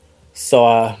girlfriend.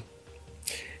 So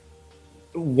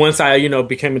once I, you know,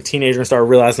 became a teenager and started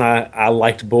realizing I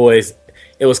liked boys,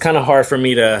 it was kind of hard for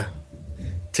me to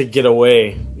get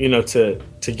away, you know, to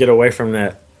get away from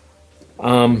that.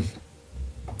 But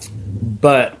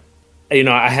you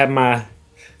know, I had my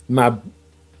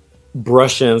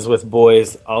brush-ins with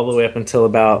boys all the way up until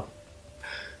about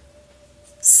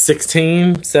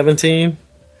 16, 17.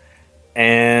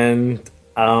 And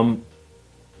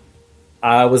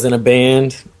I was in a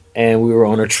band and we were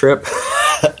on a trip.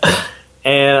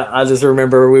 And I just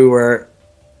remember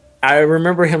I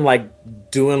remember him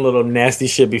like doing little nasty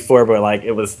shit before, but like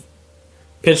it was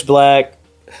pitch black.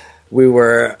 We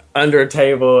were under a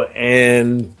table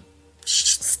and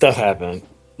stuff happened.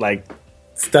 And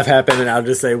I'll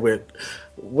just say what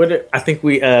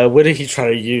did he try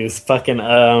to use?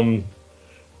 Fucking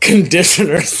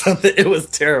conditioner or something. It was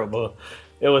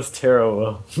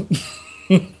terrible.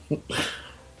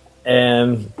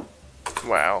 And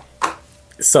wow.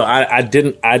 So I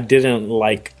didn't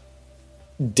like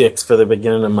dicks for the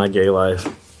beginning of my gay life.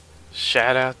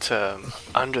 Shout out to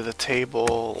under the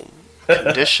table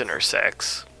conditioner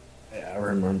sex. Yeah, I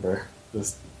remember. It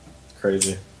was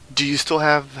crazy. Do you still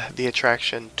have the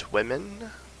attraction to women?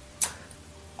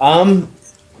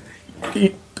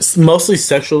 Mostly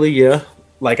sexually, yeah.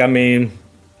 Like, I mean,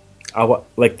 I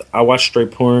watch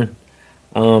straight porn.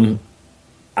 I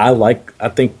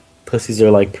think pussies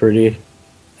are like pretty.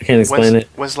 I can't explain it.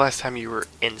 When's the last time you were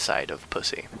inside of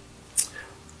pussy?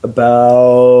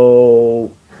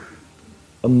 About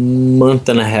a month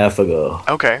and a half ago.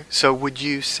 Okay, so would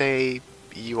you say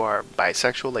you are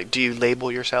bisexual? Like, do you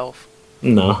label yourself?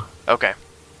 No. Okay.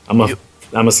 I'm a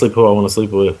sleep who I want to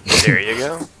sleep with. There you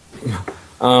go.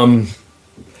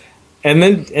 And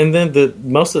then the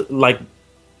most, like,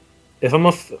 if I'm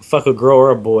gonna fuck a girl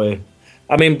or a boy,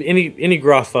 I mean any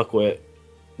girl I fuck with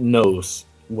knows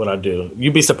what I do.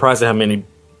 You'd be surprised at how many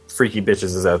freaky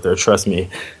bitches is out there. Trust me.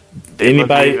 They love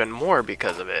you even more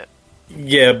because of it.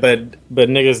 Yeah, but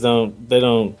niggas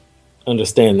don't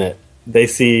understand that. They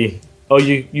see, oh,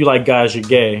 you like guys, you're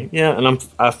gay. Yeah, and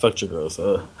I fucked your girl,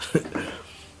 so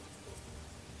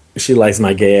she likes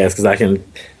my gay ass because I can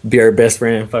be her best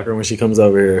friend and fuck her when she comes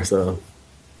over here. So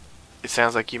it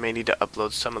sounds like you may need to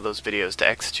upload some of those videos to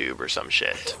XTube or some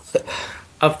shit.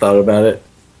 I've thought about it.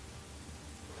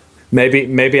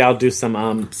 Maybe I'll do some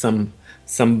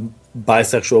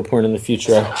bisexual porn in the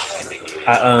future.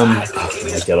 I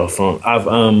get off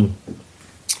phone.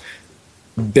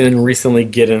 been recently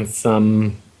getting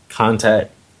some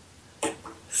contact,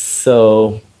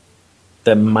 so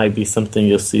that might be something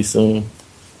you'll see soon.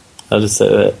 I'll just say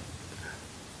that.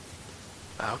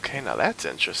 Okay, now that's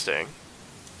interesting.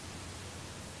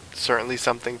 Certainly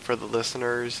something for the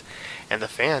listeners and the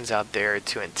fans out there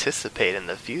to anticipate in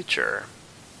the future.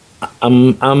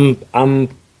 I'm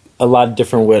a lot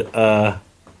different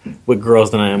with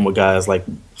girls than I am with guys. Like,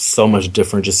 so much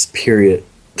different, just period.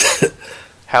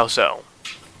 How so?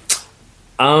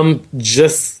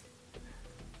 Just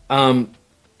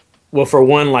well, for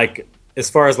one, like, as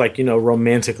far as, like, you know,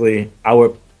 romantically, I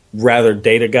would rather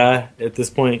date a guy at this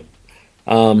point.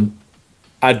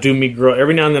 I do meet girl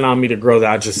every now and then. I'll meet a girl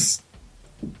that I just,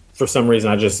 for some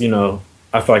reason, I just, you know,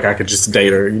 I feel like I could just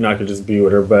date her. You know, I could just be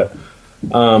with her. But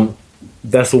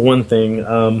that's one thing.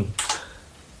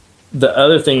 The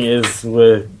other thing is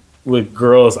with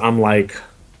girls, I'm like,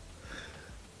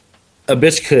 a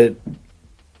bitch could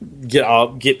get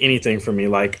anything from me.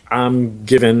 Like, I'm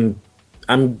giving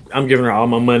her all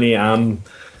my money. I'm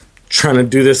trying to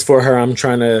do this for her. I'm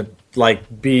trying to,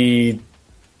 like, be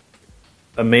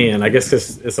a man. I guess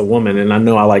 'cause it's a woman, and I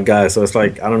know I like guys, so it's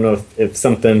like, I don't know if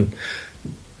something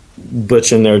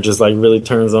butch in there just, like, really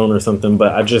turns on or something.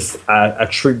 But I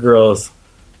treat girls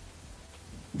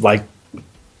like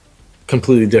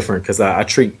completely different, because I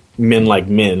treat men like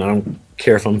men. I don't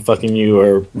care if I'm fucking you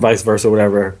or vice versa,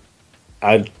 whatever.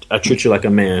 I treat you like a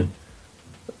man,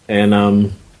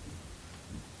 and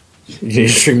you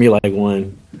treat me like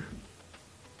one.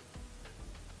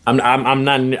 I'm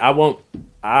not.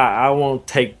 I won't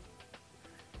take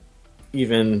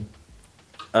even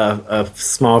a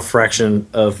small fraction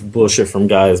of bullshit from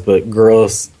guys, but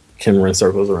girls can run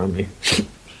circles around me.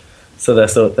 So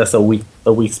that's a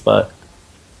weak spot.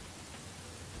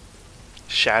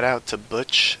 Shout out to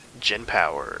Butch Gin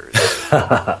Powers.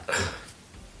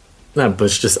 Not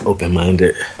Butch, just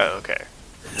open-minded. Oh, okay.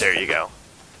 There you go.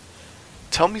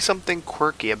 Tell me something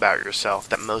quirky about yourself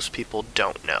that most people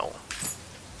don't know.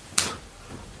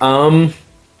 Like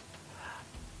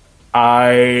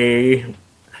I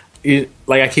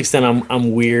keep saying,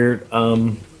 I'm weird.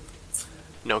 No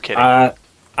kidding.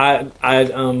 I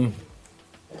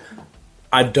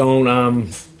don't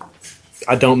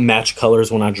match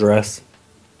colors when I dress.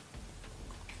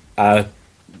 I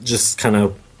just kind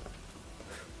of,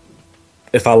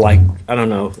 if I like, I don't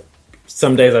know.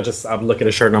 Some days I look at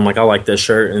a shirt and I'm like, I like this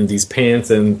shirt and these pants,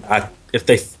 and if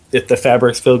the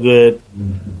fabrics feel good,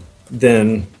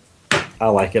 then I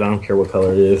like it. I don't care what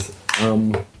color it is.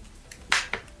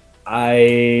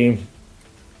 I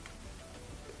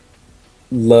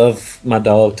love my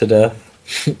dog to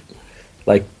death.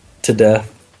 Like, to death.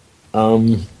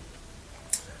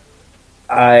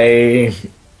 I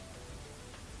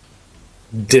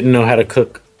didn't know how to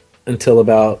cook until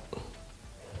about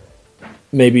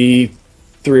maybe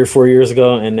 3 or 4 years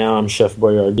ago, and now I'm Chef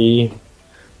Boyardee.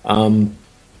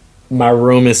 My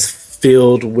room is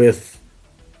filled with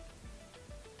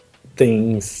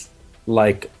things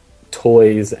like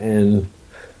toys and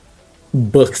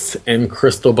books and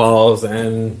crystal balls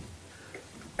and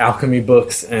alchemy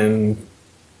books and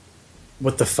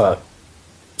what the fuck,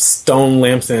 stone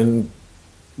lamps and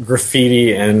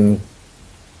graffiti and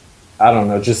I don't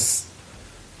know, just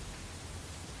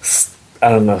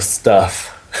stuff.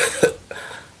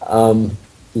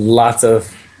 Lots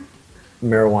of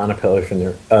marijuana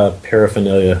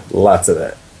paraphernalia, lots of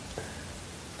that.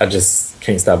 I just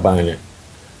can't stop buying it.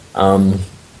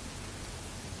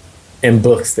 And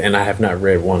books, and I have not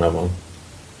read one of them.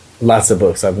 Lots of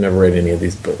books. I've never read any of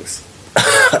these books.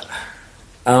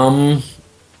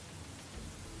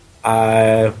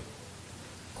 I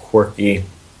quirky.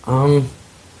 I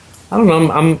don't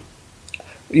know. I'm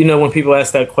you know, when people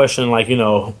ask that question, like, you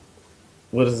know,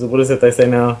 what is it they say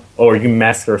now? Oh, are you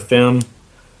master of femme?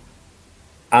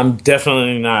 I'm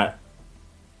definitely not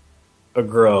a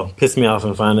girl. Piss me off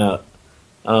and find out.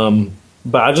 But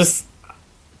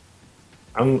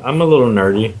I'm a little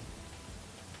nerdy.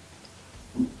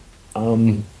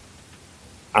 I'm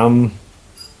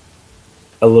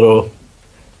a little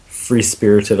free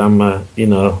spirited. I'm a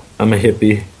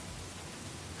hippie.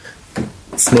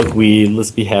 Smoke weed.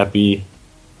 Let's be happy,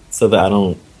 so that I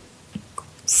don't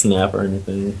snap or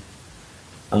anything.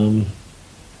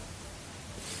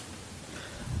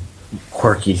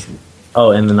 Quirky.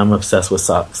 Oh, and then I'm obsessed with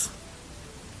socks.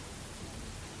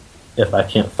 If I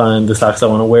can't find the socks I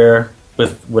want to wear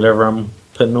with whatever I'm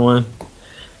putting on,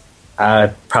 I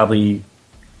probably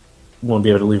won't be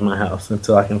able to leave my house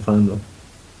until I can find them.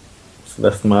 So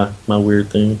that's my weird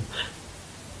thing.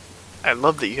 I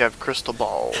love that you have crystal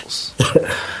balls.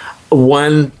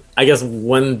 One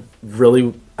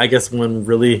really, I guess one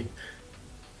really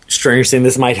strange thing.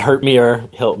 This might hurt me or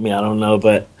help me. I don't know,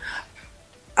 but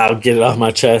I'll get it off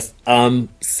my chest.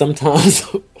 Sometimes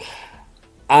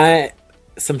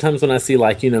sometimes when I see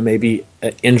like, maybe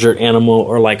an injured animal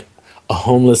or like a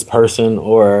homeless person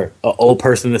or an old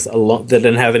person that's alone that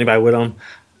didn't have anybody with them,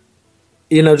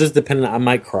 just depending, I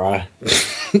might cry.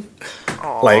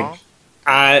 Aw. Like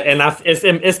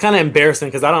it's kind of embarrassing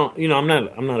because I don't,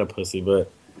 I'm not a pussy,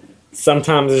 but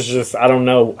sometimes it's just I don't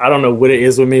know what it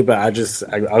is with me, but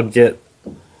I'll get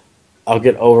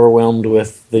overwhelmed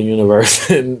with the universe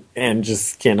and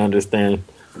just can't understand.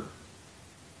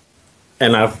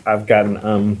 And I've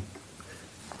gotten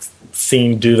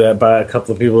seen do that by a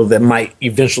couple of people that might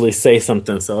eventually say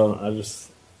something, so I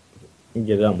just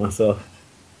get it out myself.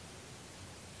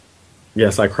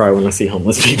 Yes, I cry when I see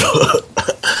homeless people.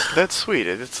 That's sweet.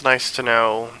 It's nice to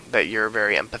know that you're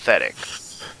very empathetic.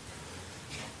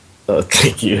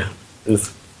 Thank you.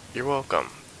 You're welcome.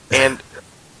 And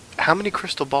how many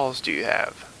crystal balls do you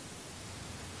have?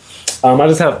 I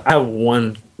have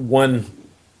one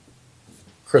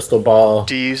crystal ball.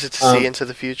 Do you use it to see into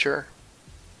the future?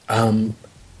 I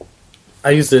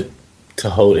use it to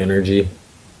hold energy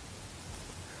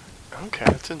Okay,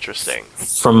 that's interesting.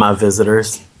 from my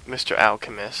visitors. Mr.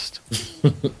 Alchemist.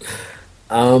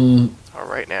 Um, All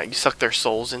right, now you suck their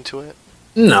souls into it.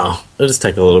 no, it'll just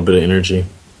take a little bit of energy.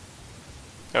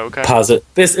 Okay. Positive.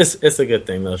 It's a good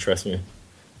thing though. Trust me,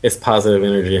 it's positive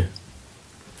energy.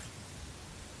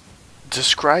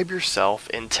 Describe yourself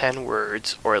in 10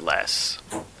 words or less.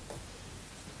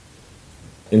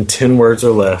 In 10 words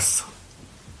or less.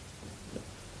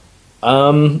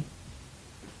 I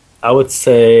would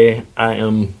say I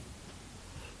am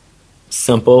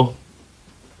simple.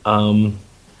 I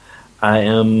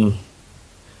am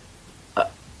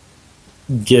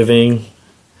giving.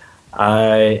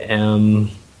 I am.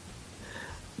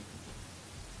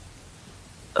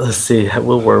 Let's see.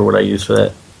 What word would I use for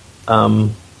that?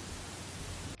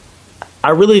 I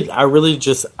really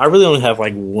only have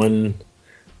like one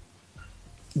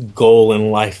goal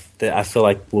in life that I feel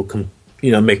like will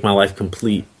make my life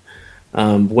complete.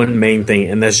 One main thing,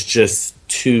 and that's just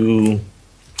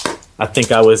I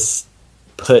think I was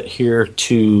put here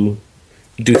to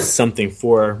do something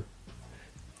for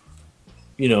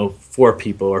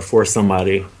people or for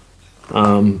somebody.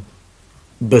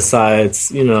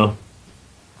 Besides,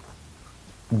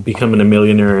 becoming a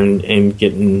millionaire and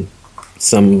getting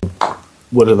some,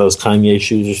 what are those, Kanye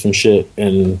shoes or some shit,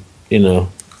 and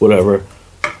whatever.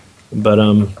 But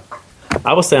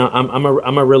I would say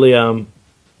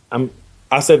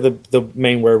I say the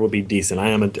main word would be decent.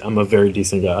 I'm a very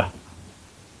decent guy,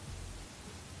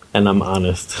 and I'm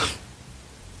honest.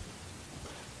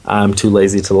 I'm too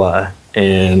lazy to lie,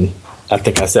 and I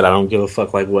think I said I don't give a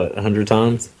fuck like 100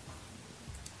 times.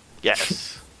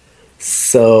 Yes.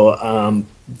 So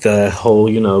the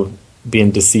whole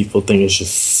being deceitful thing is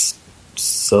just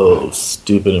so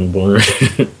stupid and boring.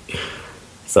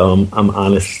 So I'm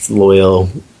honest, loyal,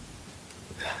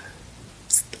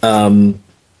 good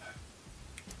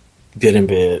in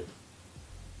bed.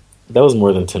 That was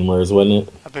more than 10 words, wasn't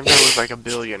it? I think that was like 1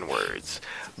 billion words.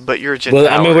 But you're a Gen Well,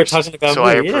 I mean, we're Powers, talking about so me,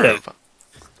 I yeah. approve.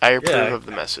 I approve Yeah. of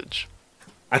the message.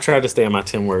 I tried to stay on my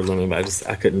 10 word limit, but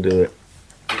I couldn't do it.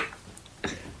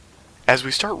 As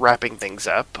we start wrapping things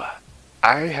up,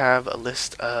 I have a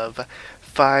list of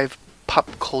 5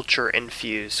 pop culture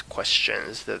infused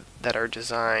questions that are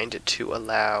designed to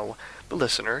allow the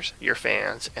listeners, your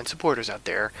fans, and supporters out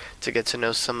there to get to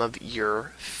know some of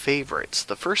your favorites.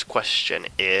 The first question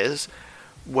is,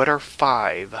 what are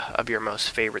 5 of your most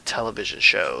favorite television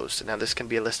shows? Now, this can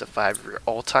be a list of 5 of your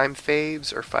all-time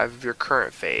faves or 5 of your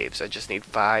current faves. I just need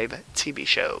 5 TV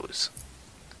shows.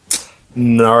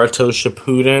 Naruto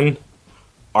Shippuden,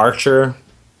 Archer,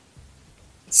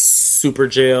 Super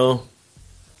Jail,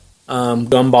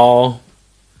 Gumball,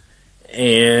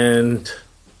 and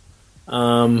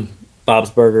Bob's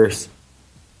Burgers.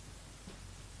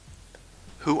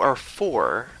 Who are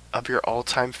 4 of your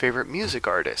all-time favorite music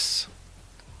artists?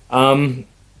 I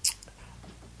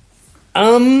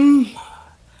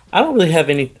don't really have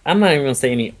any. I'm not even gonna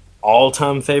say any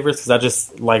all-time favorites because I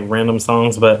just like random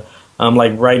songs. But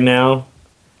like right now,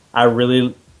 I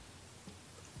really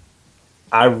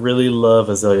love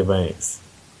Azalea Banks.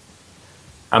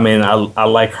 I mean, I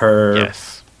like her.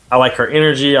 Yes. I like her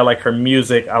energy. I like her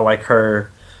music. I like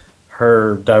her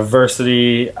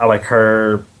diversity. I like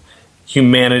her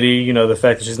humanity. The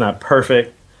fact that she's not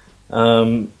perfect.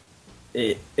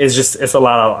 It's a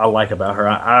lot I like about her.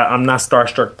 I'm not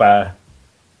starstruck by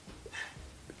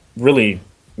really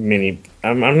many.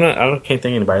 I'm not. I can't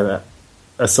think of anybody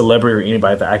a celebrity or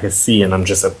anybody that I could see, and I'm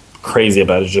just crazy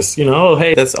about it. Just, oh,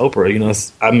 hey, that's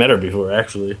Oprah. I met her before,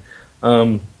 actually.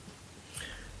 But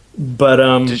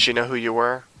Did she know who you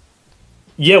were?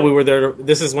 yeah, we were there.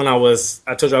 This is when I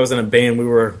told you I was in a band. We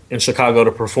were in Chicago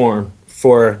to perform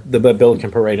for the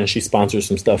Billiken Parade, and she sponsored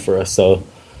some stuff for us. So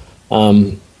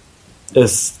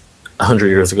it's 100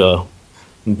 years ago.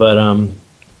 But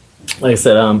like I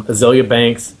said, Azealia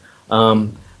Banks. I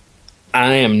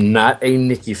am not a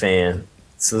Nicki fan,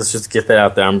 so let's just get that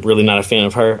out there. I'm really not a fan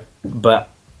of her. But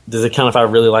does it count if I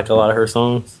really like a lot of her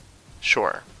songs?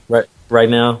 Sure. Right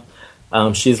now,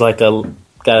 she's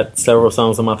got several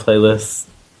songs on my playlist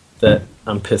that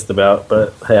I'm pissed about,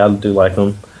 but hey, I do like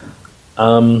them.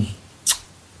 I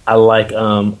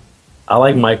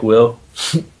like Mike Will.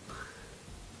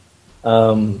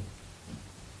 And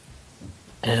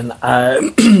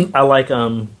I like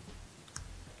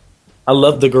I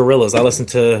love the Gorillaz. I listen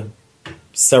to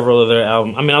several of their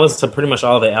albums. I mean, I listen to pretty much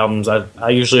all the albums. I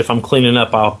usually, if I'm cleaning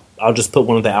up, I'll just put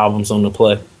one of the albums on the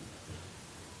play.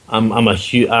 I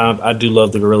do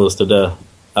love the Gorillaz to death.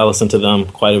 I listen to them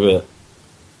quite a bit.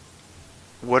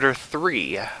 What are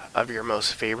 3 of your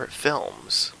most favorite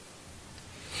films?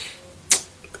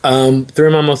 3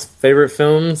 of my most favorite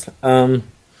films.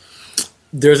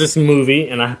 There's this movie,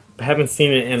 and I haven't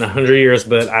seen it in 100 years,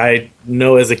 but I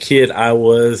know as a kid I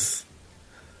was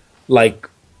like,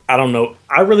 I don't know.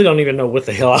 I really don't even know what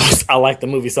the hell I like the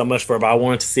movie so much for, but I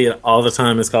wanted to see it all the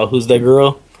time. It's called Who's That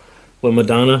Girl? With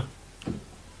Madonna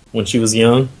when she was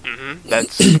young. Mm-hmm.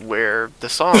 That's where the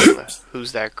song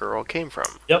Who's That Girl came from.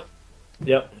 Yep.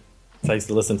 So I used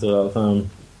to listen to it all the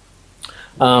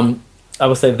time. I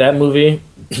would say that movie.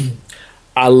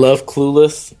 I love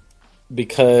Clueless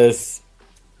because,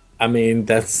 I mean,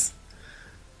 that's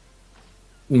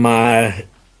my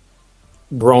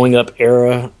growing up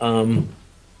era.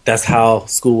 That's how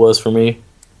school was for me.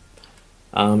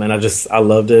 And I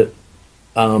loved it.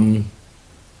 I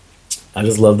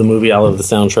just love the movie. I love the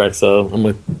soundtrack, so I'm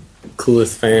a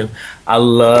Clueless fan. I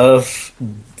love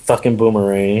fucking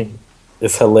Boomerang.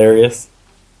 It's hilarious.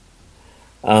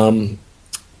 And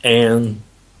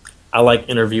I like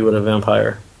Interview with a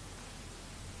Vampire.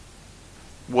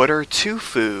 What are 2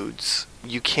 foods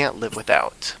you can't live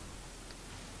without?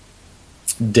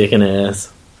 Dick and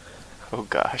ass. Oh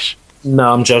gosh.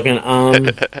 No, I'm joking. 2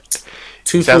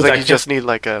 Sounds foods like you just need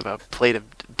like a plate of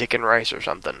dick and rice or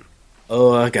something.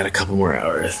 Oh, I got a couple more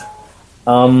hours.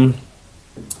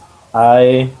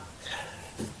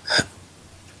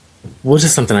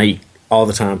 Just something I eat all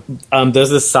the time. There's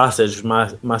this sausage.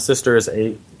 My sister is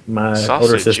my Sausage,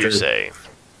 older sister. you say?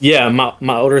 Yeah,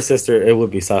 my older sister. It would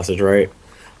be sausage, right?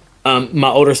 My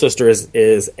older sister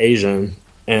is Asian,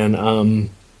 and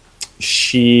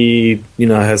she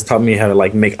has taught me how to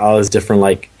like make all this different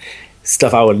like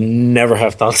stuff I would never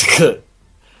have thought to cook.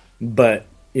 But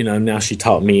now she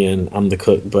taught me, and I'm the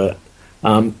cook. But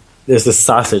there's this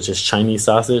sausage. It's Chinese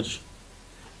sausage.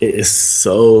 It's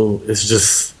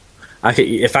just, I could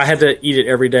eat, if I had to eat it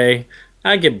every day,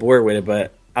 I'd get bored with it,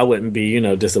 but I wouldn't be,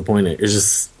 disappointed.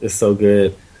 It's so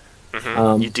good.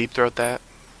 Mm-hmm. You deep throat that?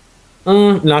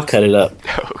 No, I'll cut it up.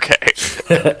 Okay.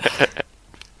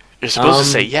 You're supposed to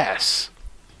say yes.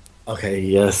 Okay,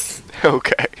 yes.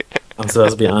 Okay. I'm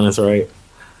supposed to be honest, right?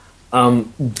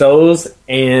 Those,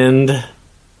 and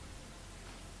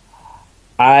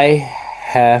I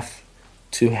have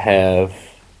to have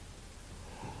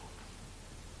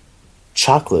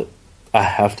chocolate. I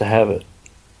have to have it.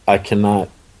 I cannot.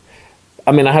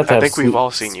 I mean, I have to have. I think we've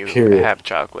all seen you have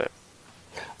chocolate.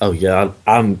 Oh yeah,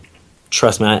 I'm.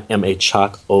 Trust me, I am a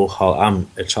chocoholic. I'm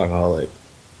a chocoholic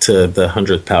to the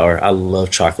 100th power. I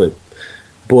love chocolate.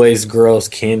 Boys, girls,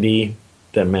 candy,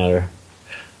 doesn't matter.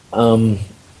 But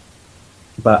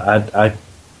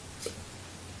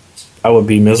I would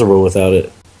be miserable without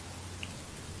it.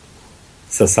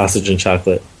 So sausage and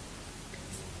chocolate.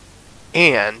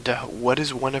 And what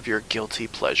is one of your guilty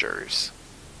pleasures?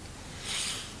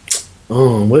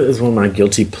 Oh, what is one of my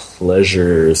guilty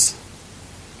pleasures?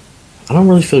 I don't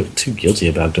really feel too guilty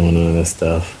about doing none of this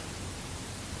stuff.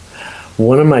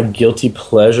 One of my guilty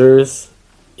pleasures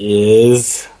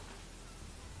is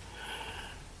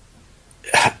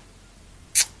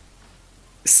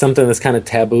something that's kind of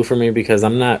taboo for me because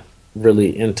I'm not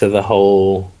really into the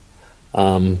whole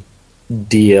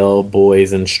DL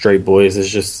boys and straight boys.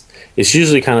 It's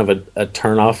usually kind of a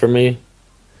turn off for me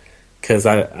because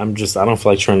I don't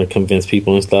feel like trying to convince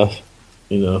people and stuff,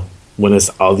 when it's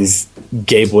all these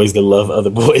gay boys that love other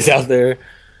boys out there.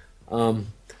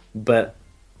 But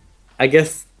I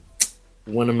guess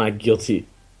one of my guilty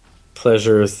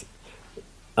pleasures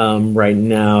right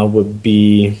now would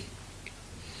be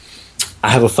I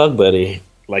have a fuck buddy.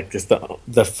 Like it's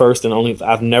the first and only.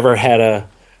 I've never had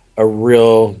a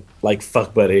real like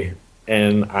fuck buddy,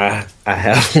 and I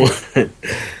have one,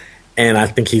 and I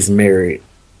think he's married.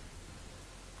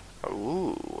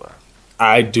 Ooh.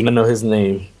 I do not know his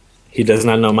name. He does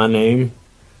not know my name.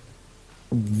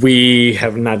 We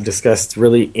have not discussed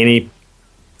really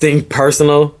anything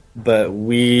personal, but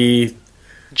we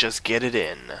Just get it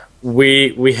in.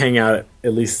 we hang out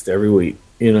at least every week,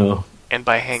 you know. And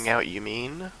by hang out, you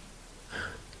mean?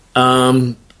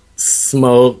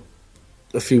 Smoke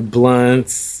a few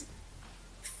blunts,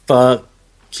 fuck,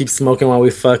 keep smoking while we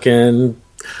fucking,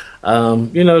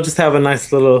 you know, just have a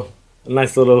nice little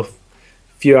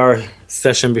few hour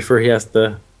session before he has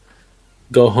to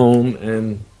go home.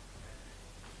 And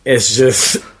it's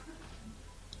just,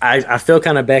 I feel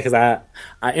kind of bad because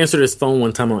I answered his phone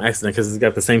one time on accident because he's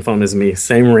got the same phone as me,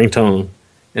 same ringtone,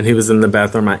 and he was in the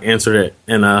bathroom. I answered it,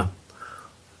 and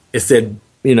it said,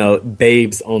 you know,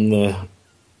 babes on the.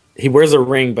 He wears a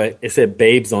ring, but it said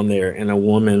babes on there, and a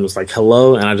woman was like,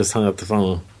 hello, and I just hung up the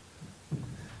phone.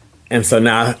 And so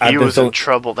now He was in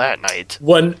trouble that night.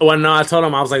 Well, no, I told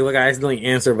him, I was like, look, I accidentally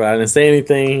answered, but I didn't say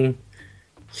anything.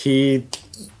 He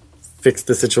fixed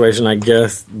the situation, I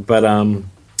guess. But I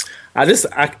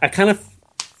kind of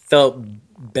felt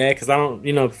bad because I don't,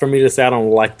 you know, for me to say I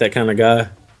don't like that kind of guy.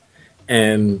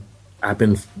 And I've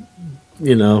been,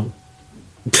 you know,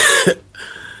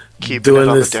 Keeping doing it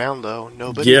on this- the down low.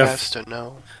 Nobody Yeah. has to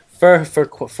know.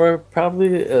 for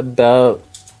probably about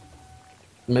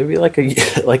maybe like a year,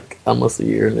 like almost a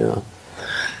year now.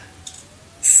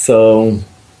 So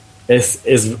it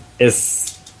is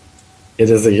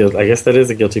a guilt. I guess that is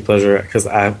a guilty pleasure because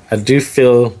I do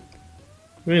feel,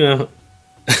 you know,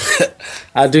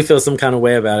 I do feel some kind of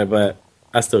way about it, but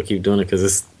I still keep doing it because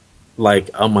it's like,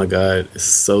 oh my god, it's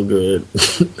so good.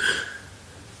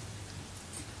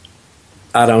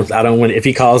 I don't want, if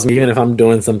he calls me, even if I'm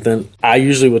doing something, I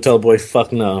usually would tell a boy,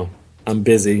 fuck no, I'm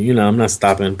busy. You know, I'm not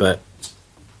stopping, but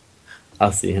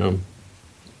I'll see him.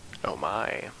 Oh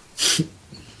my.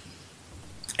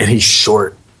 And he's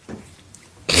short.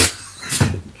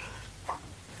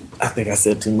 I think I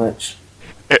said too much.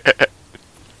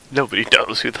 Nobody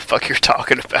knows who the fuck you're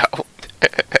talking about.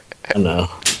 I know.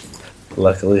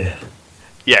 Luckily.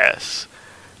 Yes.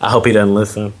 I hope he doesn't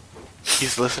listen.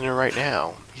 He's listening right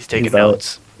now. He's taking He's out.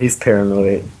 notes. He's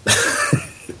paranoid.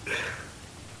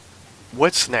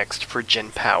 What's next for Jen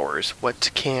Powers?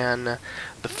 What can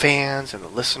the fans and the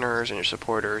listeners and your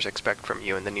supporters expect from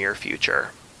you in the near future?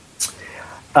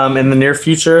 In the near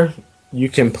future, you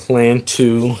can plan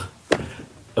to,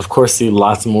 of course, see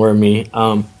lots more of me.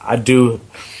 I do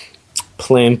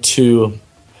plan to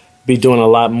be doing a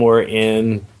lot more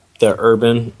in the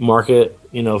urban market,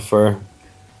 you know, for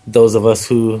those of us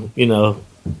who, you know,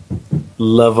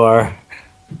 love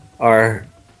our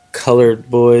colored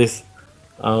boys.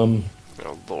 Oh,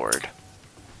 Lord.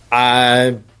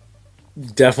 I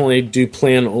definitely do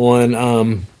plan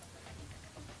on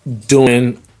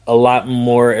doing a lot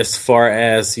more as far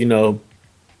as, you know,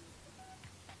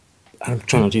 I'm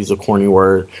trying not to use a corny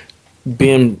word.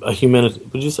 Being a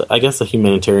I guess a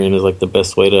humanitarian is like the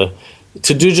best way to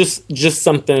do just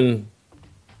something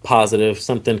positive,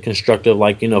 something constructive,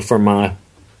 like, you know, for my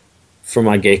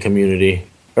gay community,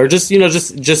 or just, you know,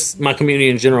 just my community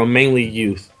in general, mainly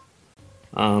youth.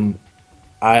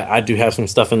 I do have some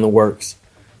stuff in the works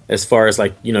as far as,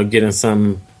 like, you know, getting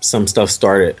some stuff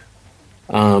started.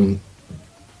 And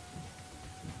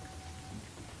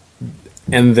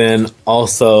then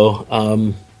also,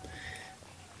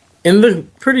 in the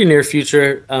pretty near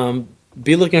future,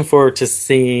 be looking forward to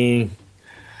seeing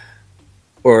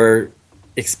or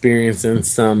experiencing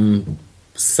some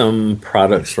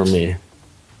products from me.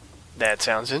 That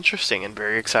sounds interesting and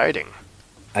very exciting.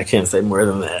 I can't say more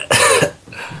than that.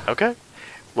 Okay.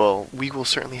 Well, we will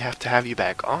certainly have to have you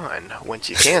back on once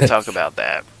you can talk about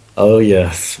that. Oh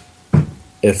yes,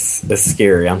 it's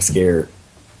scary. I'm scared.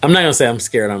 I'm not gonna say I'm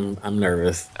scared. I'm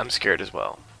nervous, I'm scared as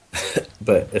well.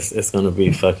 but it's gonna be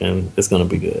it's gonna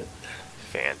be good.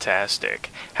 Fantastic.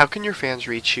 How can your fans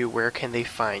reach you? Where can they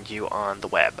find you on the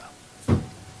web?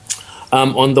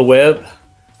 On the web,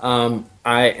 I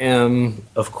am,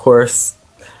 of course,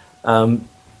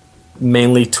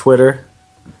 mainly Twitter.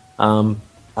 I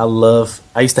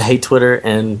used to hate Twitter,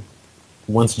 and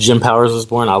once Jim Powers was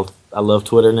born, I love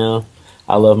Twitter now.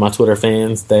 I love my Twitter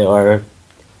fans. They are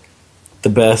the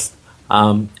best.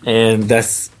 And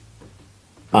that's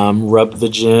Rub the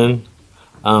Gin,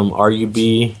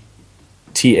 RUBTHE_JIN,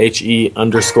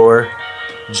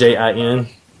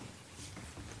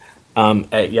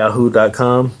 at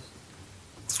yahoo.com.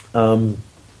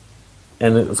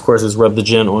 and of course it's Rub the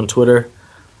Gin on Twitter.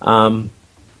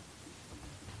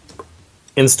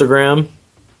 Instagram.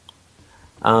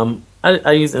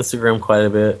 I use Instagram quite a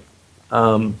bit.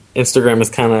 Instagram is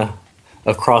kind of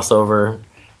a crossover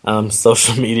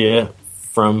social media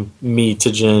from me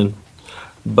to Jen,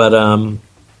 but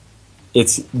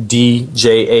it's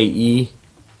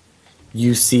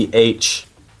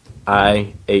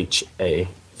DJAEUCHIHA,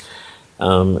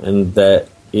 and that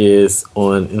is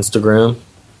on Instagram.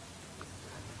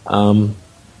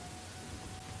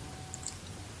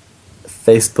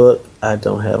 Facebook, I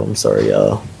don't have. I'm sorry,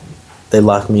 y'all. They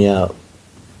locked me out.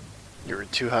 You were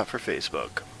too hot for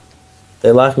Facebook.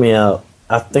 They locked me out.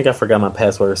 I think I forgot my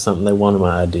password or something. They wanted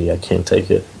my ID. I can't take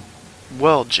it.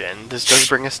 Well, Jen, this does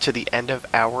bring us to the end of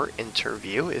our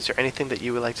interview. Is there anything that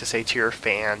you would like to say to your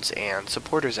fans and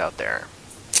supporters out there?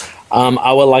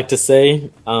 I would like to say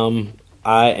I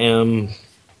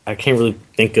can't really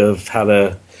think of how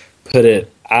to put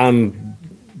it. I'm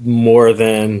more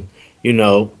than,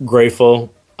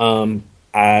 grateful. I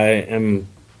am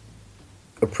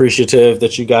appreciative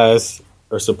that you guys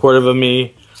are supportive of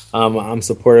me. I'm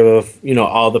supportive of,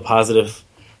 all the positive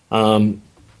and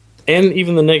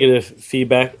even the negative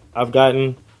feedback I've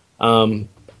gotten.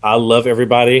 I love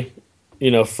everybody,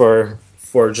 for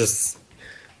just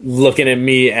looking at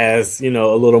me as, a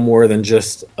little more than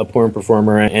just a porn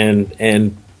performer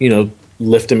and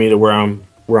lifting me to where I'm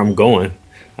going.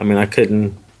 I mean,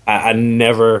 I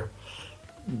never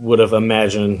would have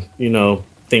imagined,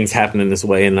 things happening this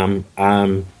way, and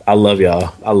I love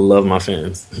y'all. I love my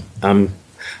fans. I'm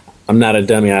not a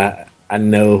dummy. I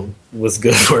know what's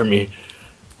good for me.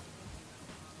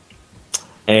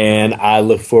 And I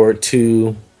look forward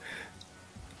to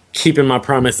keeping my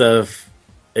promise of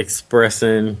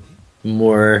expressing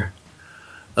more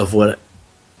of what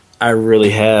I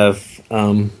really have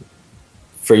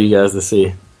for you guys to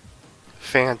see.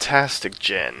 Fantastic,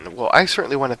 Jen. Well, I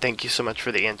certainly want to thank you so much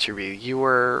for the interview. You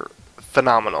were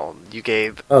phenomenal. You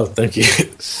gave thank you.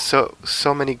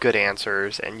 so many good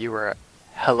answers, and you were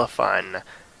hella fun.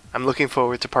 I'm looking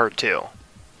forward to part 2.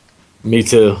 Me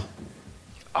too.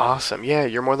 Awesome. Yeah,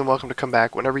 you're more than welcome to come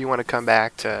back whenever you want to come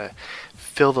back to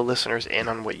fill the listeners in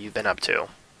on what you've been up to.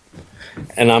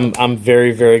 And I'm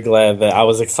very, very glad that I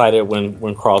was excited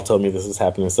when Carl told me this was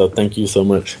happening. So thank you so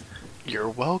much. You're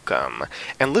welcome.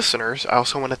 And listeners, I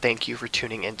also want to thank you for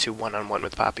tuning into One-on-One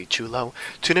with Papi Chulo.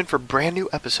 Tune in for brand new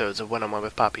episodes of One-on-One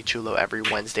with Papi Chulo every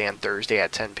Wednesday and Thursday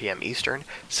at 10 p.m. Eastern,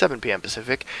 7 p.m.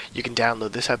 Pacific. You can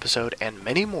download this episode and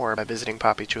many more by visiting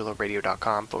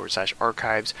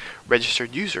papichuloradio.com/archives.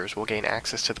 Registered users will gain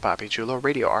access to the Papi Chulo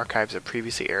Radio archives of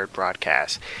previously aired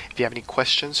broadcasts. If you have any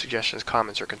questions, suggestions,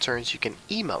 comments, or concerns, you can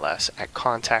email us at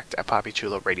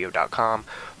contact@papichuloradio.com.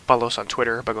 Follow us on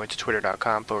Twitter by going to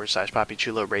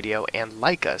twitter.com/PapiChuloRadio and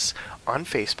like us on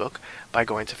Facebook by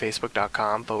going to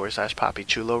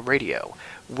facebook.com/PapiChuloRadio.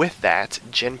 With that,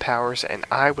 Jen Powers and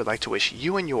I would like to wish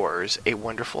you and yours a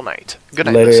wonderful night. Good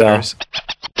night, Later, listeners. y'all.